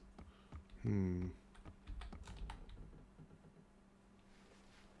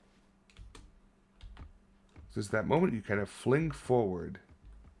 There's that moment you kind of fling forward.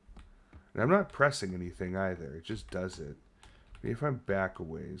 And I'm not pressing anything either. It just does it. Maybe if I'm back a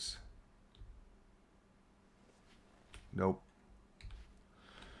ways. Nope.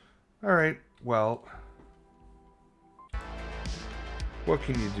 Alright, well. What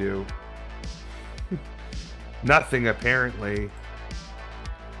can you do? Nothing, apparently.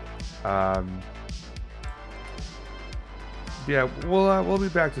 Yeah, we'll be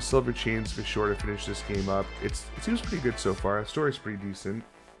back to Silver Chains for sure to finish this game up. It seems pretty good so far. The story's pretty decent.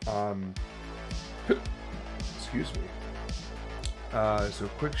 Excuse me. So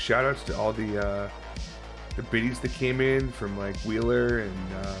quick shout outs to all the biddies that came in from like Wheeler and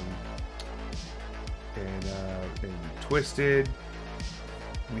Twisted.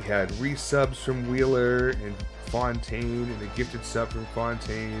 We had resubs from Wheeler and Fontaine and a gifted sub from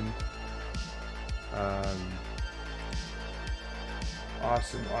Fontaine.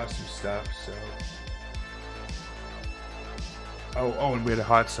 Awesome stuff. So, oh, and we had a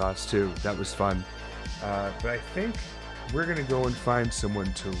hot sauce too. That was fun. But I think we're gonna go and find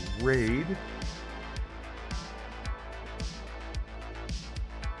someone to raid.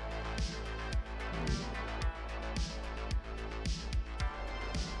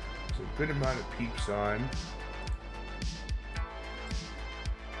 There's a good amount of peeps on.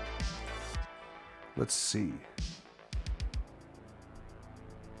 Let's see.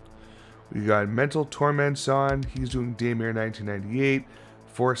 We got Mental Torments on. He's doing Daymare 1998.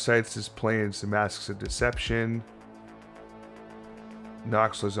 Forsyths is playing some Masks of Deception.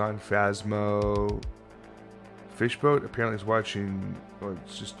 Noxler's on Phasmo. Fishboat apparently is watching, or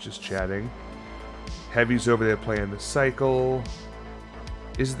it's just chatting. Heavy's over there playing The Cycle.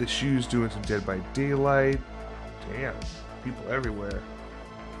 Is the Shoes doing some Dead by Daylight? Damn, people everywhere.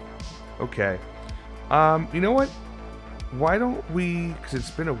 Okay. You know what? Why don't we, because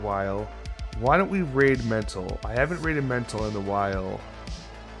it's been a while, why don't we raid Mental? I haven't raided Mental in a while.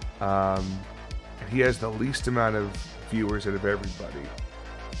 And he has the least amount of viewers out of everybody.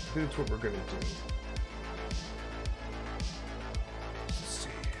 I think that's what we're going to do. Let's see.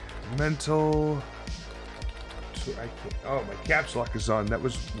 Mental. I can't. Oh, my caps lock is on. That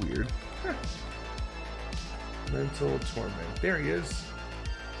was weird. Mental Torment. There he is.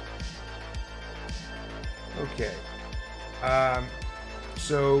 Okay.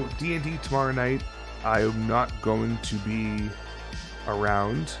 So D&D tomorrow night. I am not going to be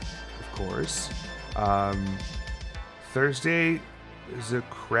around, of course. Thursday is a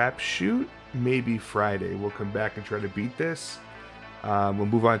crapshoot. Maybe Friday we'll come back and try to beat this. We'll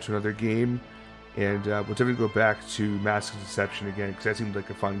move on to another game, and we'll definitely go back to Mask of Deception again because that seemed like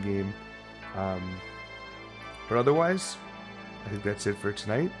a fun game. But otherwise, I think that's it for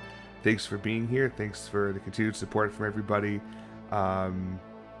tonight. Thanks for being here. Thanks for the continued support from everybody.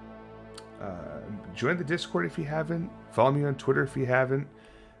 Join the Discord if you haven't. Follow me on Twitter if you haven't.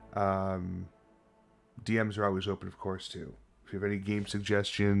 DMs are always open, of course, too. If you have any game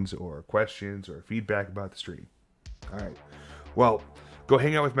suggestions or questions or feedback about the stream. All right. Well, go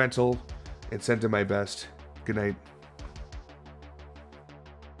hang out with Mental and send him my best. Good night.